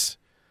 that's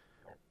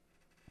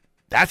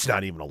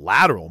not even a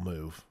lateral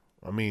move.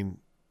 I mean,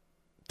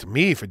 to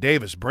me, for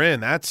Davis Brin,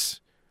 that's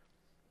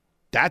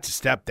a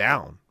step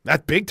down.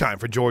 That's big time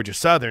for Georgia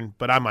Southern,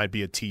 but I might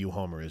be a TU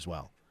homer as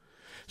well.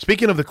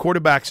 Speaking of the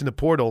quarterbacks in the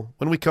portal,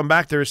 when we come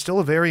back, there is still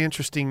a very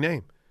interesting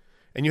name.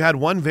 And you had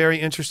one very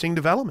interesting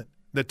development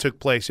that took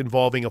place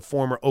involving a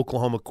former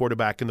Oklahoma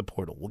quarterback in the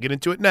portal. We'll get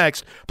into it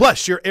next.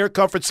 Plus, your Air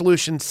Comfort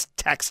Solutions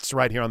texts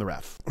right here on the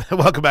Ref.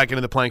 Welcome back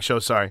into the Plank Show.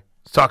 Sorry. I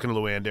was talking to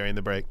Luann during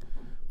the break.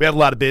 We have a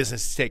lot of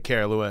business to take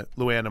care of,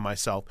 Luann and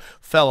myself.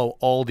 Fellow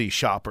Aldi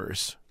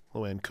shoppers,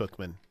 Luann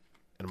Cookman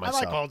and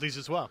myself. I like Aldi's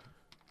as well.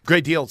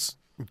 Great deals.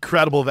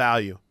 Incredible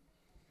value.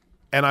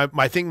 And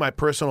I think my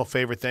personal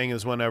favorite thing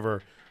is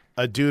whenever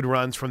a dude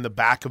runs from the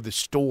back of the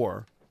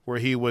store where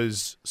he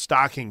was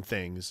stocking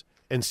things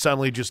and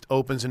suddenly just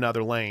opens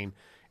another lane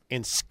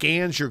and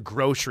scans your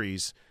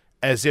groceries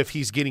as if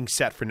he's getting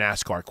set for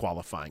NASCAR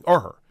qualifying.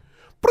 Or her.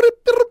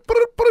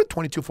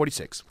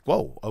 2246.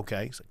 Whoa,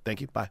 okay. He's like,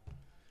 thank you, bye.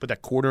 Put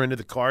that quarter into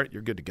the cart,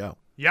 you're good to go.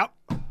 Yep.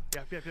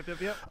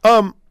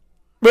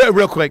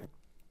 Real quick.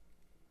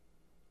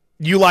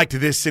 You liked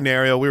this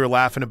scenario. We were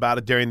laughing about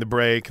it during the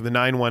break. The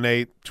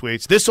 918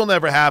 tweets, this will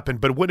never happen,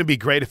 but wouldn't it be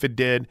great if it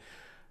did?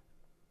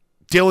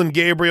 Dillon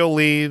Gabriel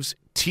leaves,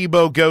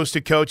 Tebow goes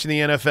to coach in the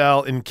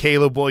NFL, and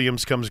Caleb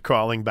Williams comes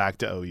crawling back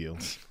to OU.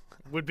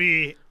 Would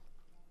be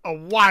a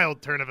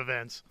wild turn of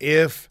events.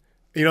 If,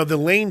 the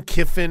Lane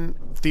Kiffin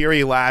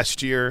theory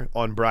last year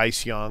on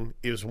Bryce Young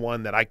is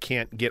one that I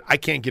can't get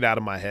out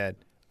of my head.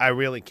 I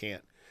really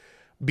can't.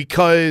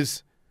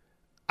 Because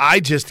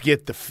I just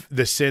get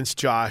the sense,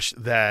 Josh,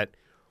 that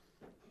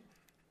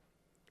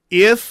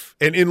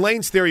and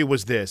Lane's theory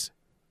was this,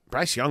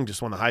 Bryce Young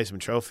just won the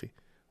Heisman Trophy.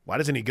 Why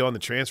doesn't he go in the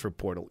transfer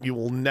portal? You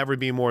will never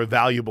be more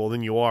valuable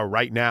than you are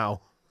right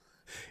now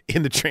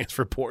in the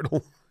transfer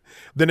portal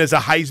than as a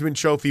Heisman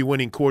Trophy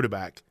winning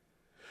quarterback.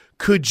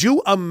 Could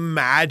you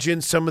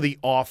imagine some of the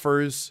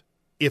offers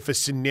if a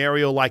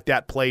scenario like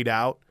that played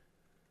out?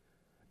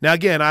 Now,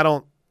 again,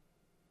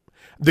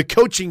 the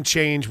coaching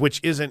change,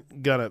 which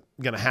isn't gonna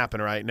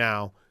happen right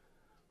now,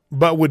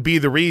 but would be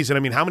the reason.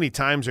 I mean, how many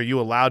times are you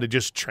allowed to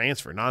just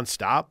transfer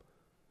nonstop?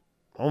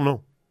 I don't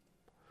know.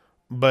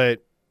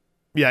 But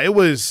yeah, it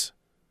was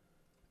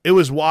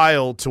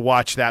wild to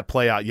watch that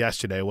play out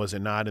yesterday, was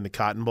it not, in the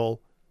Cotton Bowl?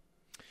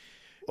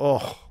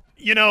 Oh.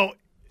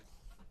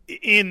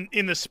 In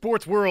the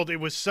sports world, it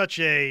was such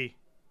a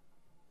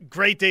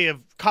great day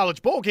of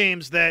college bowl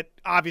games that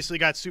obviously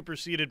got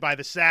superseded by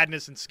the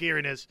sadness and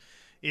scariness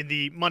in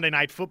the Monday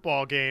Night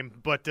Football game.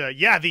 But,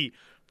 the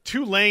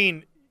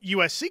Tulane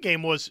USC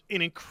game was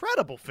an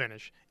incredible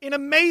finish, an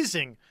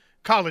amazing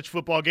college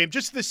football game.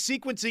 Just the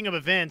sequencing of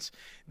events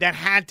that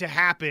had to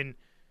happen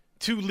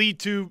to lead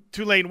to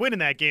Tulane winning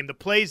that game. The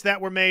plays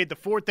that were made, the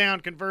fourth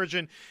down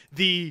conversion,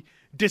 the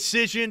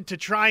decision to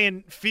try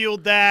and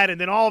field that,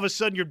 and then all of a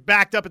sudden you're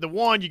backed up at the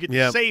one, you get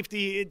the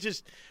safety. It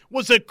just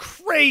was a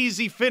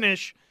crazy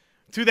finish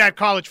to that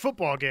college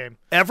football game.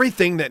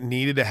 Everything that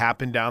needed to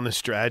happen down the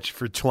stretch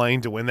for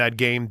Tulane to win that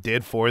game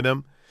did for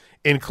them,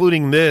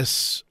 including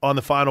this on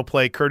the final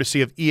play,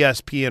 courtesy of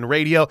ESPN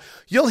Radio.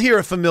 You'll hear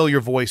a familiar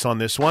voice on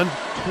this one.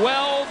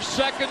 12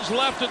 seconds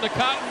left in the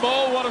Cotton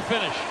Bowl. What a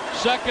finish.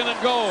 Second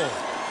and goal.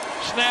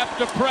 Snap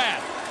to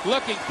Pratt.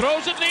 Looking,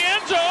 throws it in the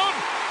end zone.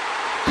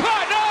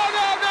 Caught. No,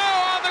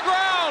 on the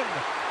ground.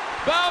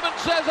 Bauman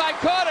says, I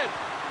caught it.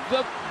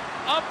 The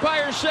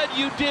umpire said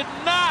you did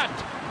not.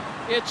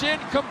 It's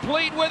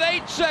incomplete with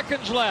 8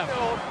 seconds left.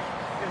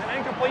 It's an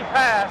incomplete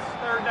pass,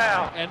 third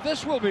down. And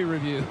this will be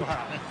reviewed.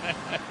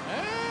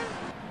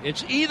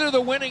 It's either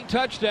the winning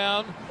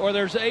touchdown or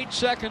there's 8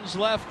 seconds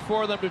left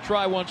for them to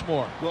try once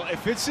more. Well,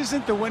 if this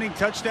isn't the winning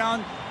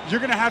touchdown, you're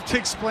going to have to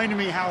explain to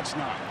me how it's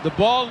not. The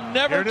ball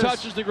never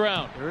touches the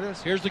ground. There it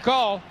is. Here's the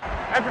call.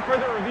 After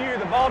further review,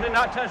 the ball did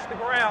not touch the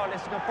ground.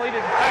 It's a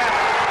completed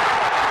pass.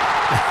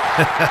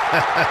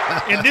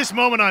 And this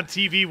moment on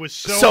TV was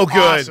so good.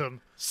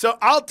 Awesome. So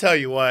I'll tell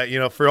you what,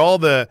 for all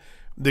the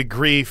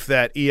grief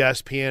that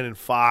ESPN and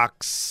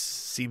Fox,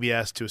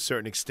 CBS to a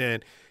certain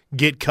extent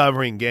get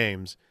covering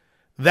games,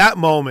 that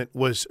moment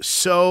was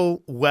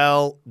so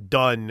well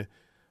done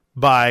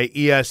by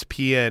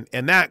ESPN.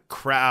 And that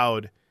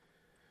crowd,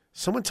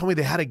 someone told me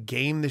they had a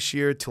game this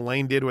year,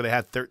 Tulane did, where they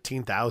had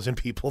 13,000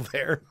 people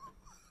there.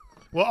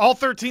 Well, all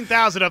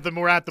 13,000 of them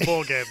were at the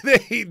bowl game.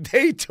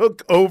 They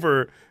took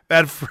over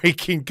that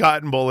freaking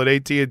Cotton Bowl at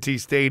AT&T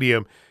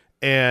Stadium,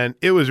 and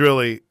it was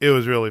really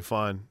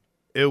fun.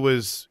 It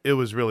was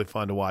really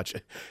fun to watch.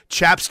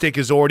 Chapstick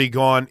has already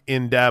gone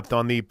in depth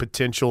on the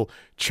potential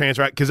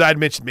transfer, because I had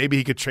mentioned maybe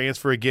he could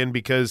transfer again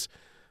because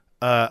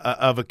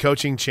of a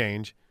coaching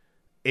change.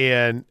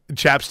 And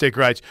Chapstick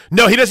writes,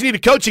 no, he doesn't need a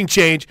coaching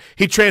change.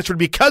 He transferred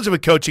because of a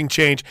coaching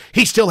change.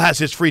 He still has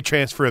his free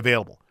transfer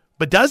available.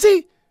 But does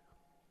he?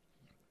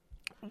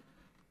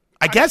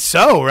 I guess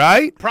so,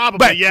 right? Probably,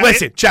 but yeah.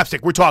 Listen,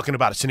 Chapstick, we're talking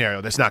about a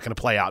scenario that's not going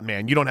to play out,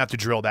 man. You don't have to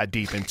drill that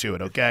deep into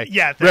it, okay?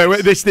 Yeah.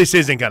 This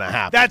isn't going to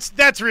happen.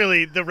 That's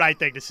really the right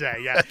thing to say,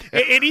 yeah.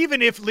 And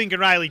even if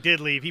Lincoln Riley did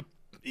leave,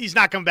 he's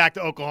not coming back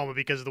to Oklahoma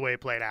because of the way it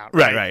played out.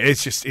 Right.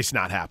 It's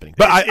not happening.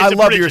 But I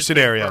love your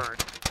scenario.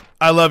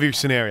 I love your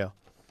scenario.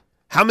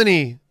 How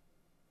many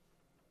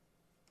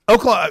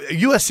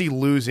USC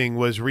losing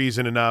was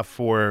reason enough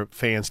for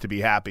fans to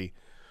be happy.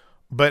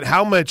 But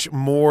how much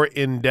more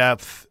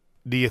in-depth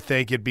do you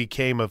think it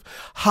became of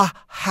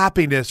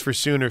happiness for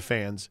Sooner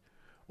fans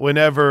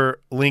whenever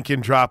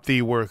Lincoln dropped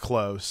the "we're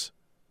close"?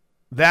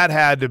 That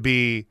had to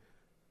be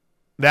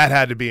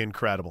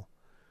incredible.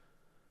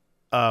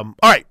 All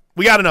right,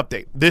 we got an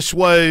update. This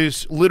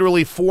was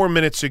literally 4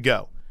 minutes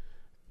ago,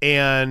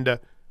 and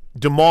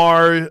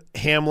Damar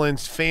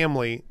Hamlin's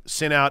family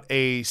sent out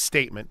a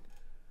statement.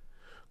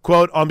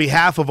 Quote, on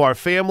behalf of our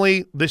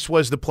family, this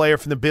was the player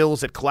from the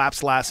Bills that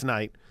collapsed last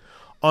night.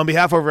 On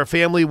behalf of our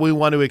family, we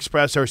want to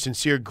express our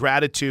sincere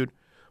gratitude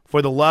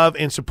for the love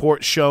and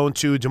support shown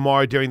to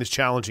Damar during this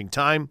challenging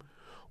time.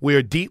 We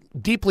are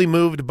deeply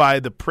moved by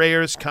the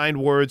prayers,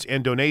 kind words,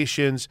 and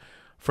donations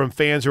from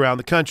fans around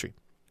the country.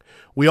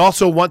 We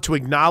also want to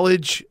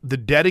acknowledge the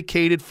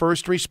dedicated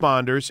first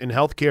responders and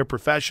healthcare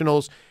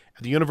professionals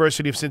at the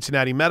University of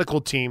Cincinnati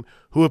medical team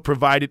who have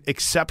provided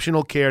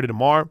exceptional care to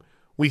Damar.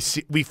 We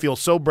feel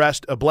so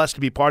blessed to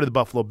be part of the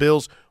Buffalo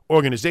Bills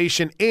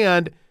organization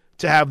and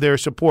to have their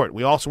support.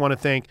 We also want to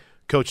thank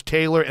Coach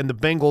Taylor and the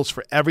Bengals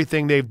for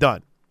everything they've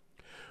done.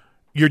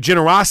 Your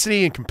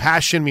generosity and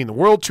compassion mean the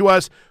world to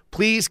us.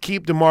 Please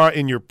keep Damar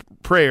in your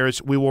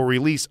prayers. We will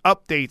release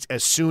updates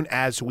as soon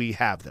as we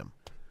have them.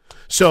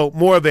 So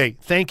more of a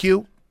thank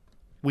you.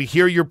 We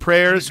hear your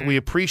prayers. We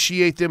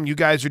appreciate them. You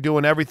guys are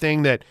doing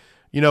everything that,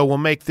 will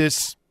make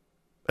this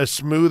a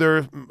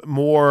smoother,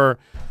 more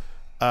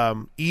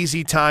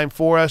easy time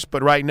for us.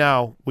 But right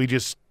now, we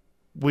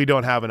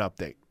don't have an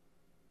update.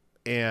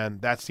 And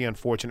that's the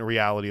unfortunate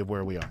reality of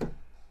where we are.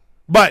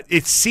 But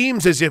it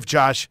seems as if,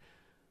 Josh,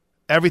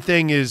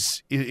 everything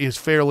is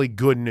fairly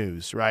good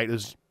news, right?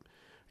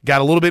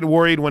 Got a little bit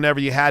worried whenever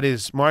you had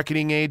his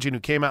marketing agent who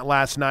came out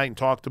last night and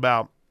talked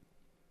about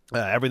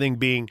everything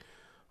being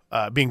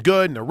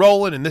good and they're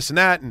rolling and this and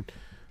that, and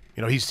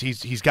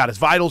he's got his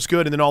vitals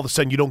good, and then all of a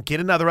sudden you don't get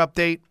another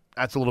update.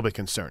 That's a little bit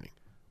concerning.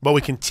 But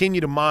we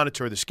continue to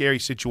monitor the scary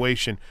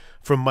situation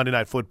from Monday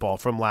Night Football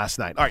from last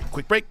night. All right,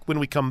 quick break. When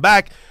we come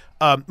back,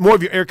 more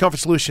of your Air Comfort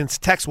Solutions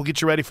text will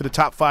get you ready for the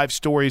top 5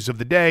 stories of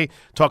the day.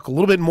 Talk a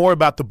little bit more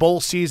about the bowl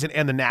season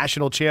and the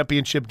national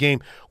championship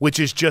game, which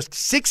is just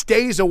 6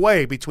 days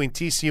away between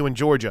TCU and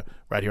Georgia,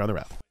 right here on the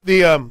Ref.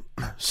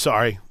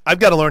 Sorry, I've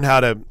got to learn how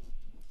to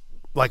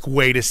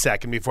wait a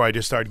second before I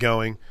just start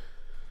going.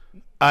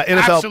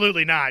 NFL,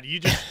 absolutely not. You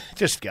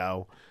just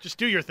go. Just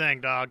do your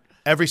thing, dog.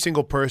 Every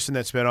single person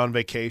that's been on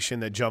vacation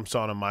that jumps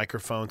on a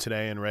microphone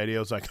today and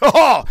radio is like,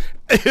 oh,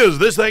 is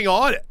this thing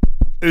on?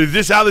 Is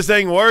this how this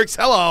thing works?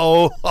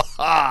 Hello.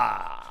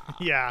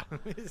 Yeah.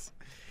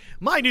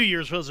 My New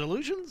Year's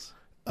resolutions.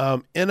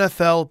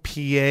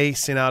 NFLPA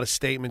sent out a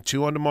statement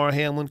too on Damar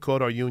Hamlin.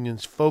 Quote, our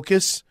union's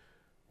focus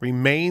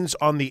remains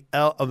on the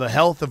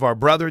health of our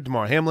brother,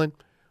 Damar Hamlin.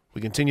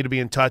 We continue to be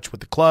in touch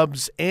with the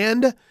clubs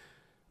and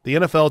the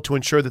NFL to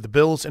ensure that the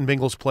Bills and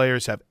Bengals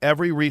players have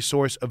every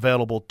resource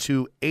available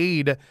to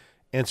aid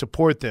and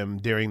support them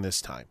during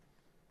this time.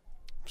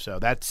 So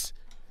that's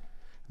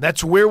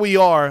where we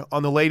are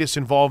on the latest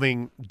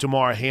involving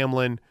Damar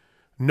Hamlin.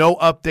 No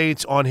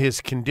updates on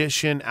his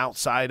condition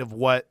outside of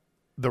what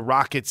the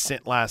Rockets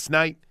sent last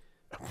night.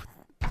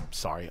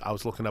 Sorry, I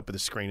was looking up at the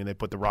screen and they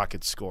put the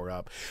Rockets score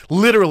up.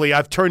 Literally,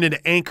 I've turned into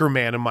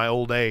Anchorman in my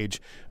old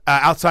age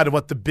outside of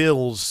what the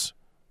Bills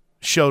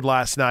showed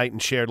last night and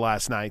shared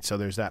last night. So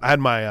there's that. I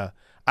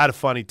had a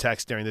funny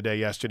text during the day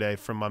yesterday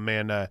from my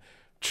man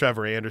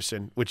Trevor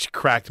Anderson, which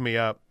cracked me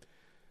up.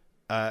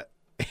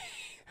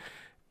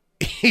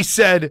 He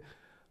said,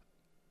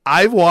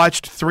 I've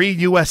watched 3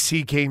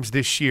 USC games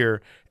this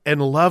year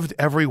and loved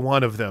every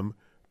one of them.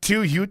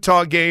 2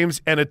 Utah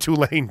games and a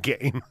Tulane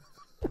game.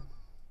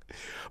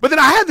 But then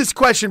I had this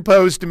question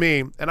posed to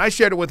me, and I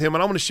shared it with him,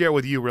 and I'm going to share it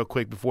with you real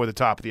quick before the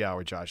top of the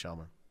hour, Josh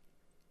Helmer.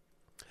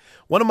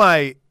 One of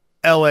my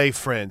L.A.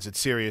 friends at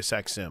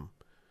SiriusXM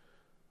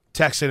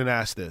texted and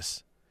asked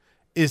this: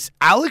 is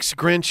Alex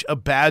Grinch a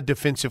bad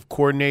defensive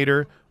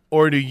coordinator,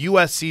 or do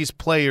USC's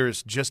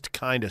players just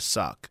kind of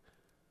suck?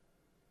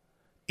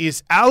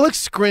 Is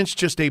Alex Grinch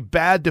just a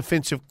bad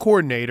defensive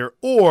coordinator,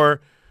 or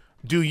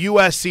do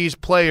USC's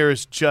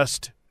players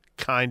just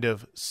kind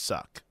of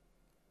suck?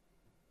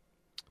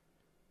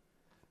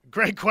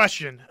 Great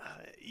question.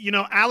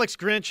 Alex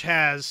Grinch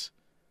has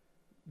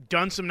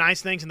done some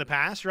nice things in the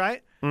past,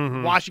 right?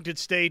 Mm-hmm. Washington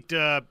State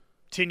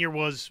tenure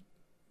was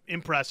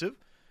impressive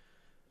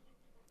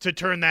to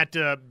turn that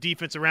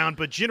defense around.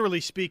 But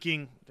generally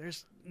speaking,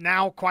 there's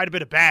now quite a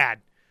bit of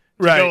bad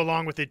to go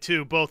along with it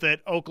too, both at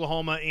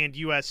Oklahoma and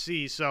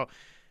USC. So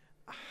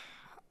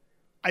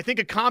I think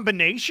a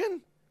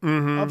combination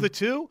of the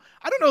two.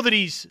 I don't know that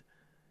he's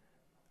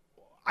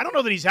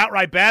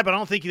outright bad, but I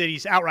don't think that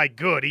he's outright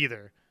good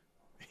either.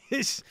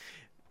 Is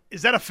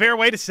that a fair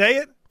way to say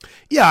it?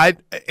 Yeah,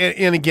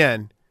 and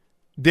again,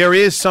 there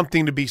is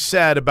something to be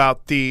said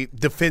about the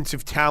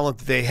defensive talent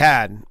that they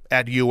had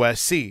at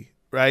USC,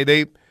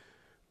 right?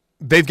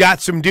 They've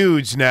got some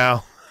dudes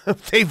now.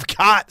 They've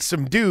got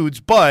some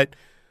dudes, but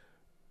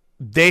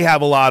they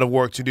have a lot of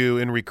work to do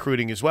in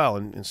recruiting as well.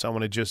 And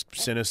someone had just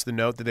sent us the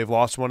note that they've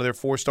lost one of their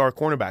 4-star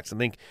cornerbacks. I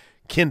think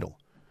Kendall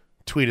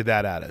tweeted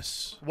that at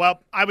us.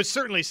 Well, I would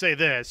certainly say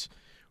this,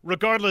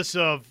 regardless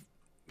of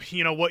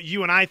what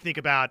you and I think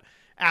about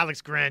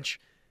Alex Grinch,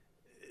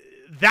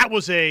 that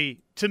was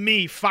to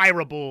me,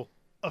 fireable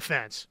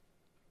offense.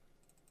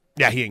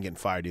 Yeah, he ain't getting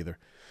fired either.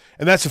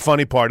 And that's the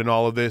funny part in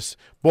all of this.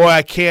 Boy,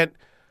 I can't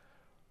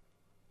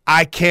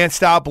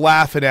stop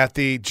laughing at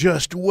the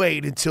just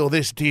wait until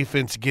this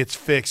defense gets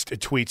fixed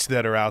tweets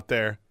that are out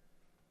there.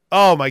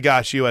 Oh, my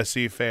gosh,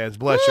 USC fans,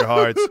 bless your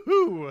hearts.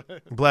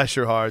 Bless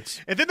your hearts.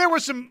 And then there were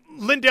some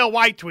Lindell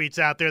White tweets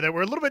out there that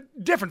were a little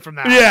bit different from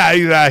that. Yeah,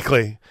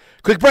 exactly.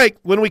 Quick break.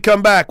 When we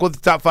come back, what's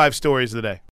the top 5 stories of the day?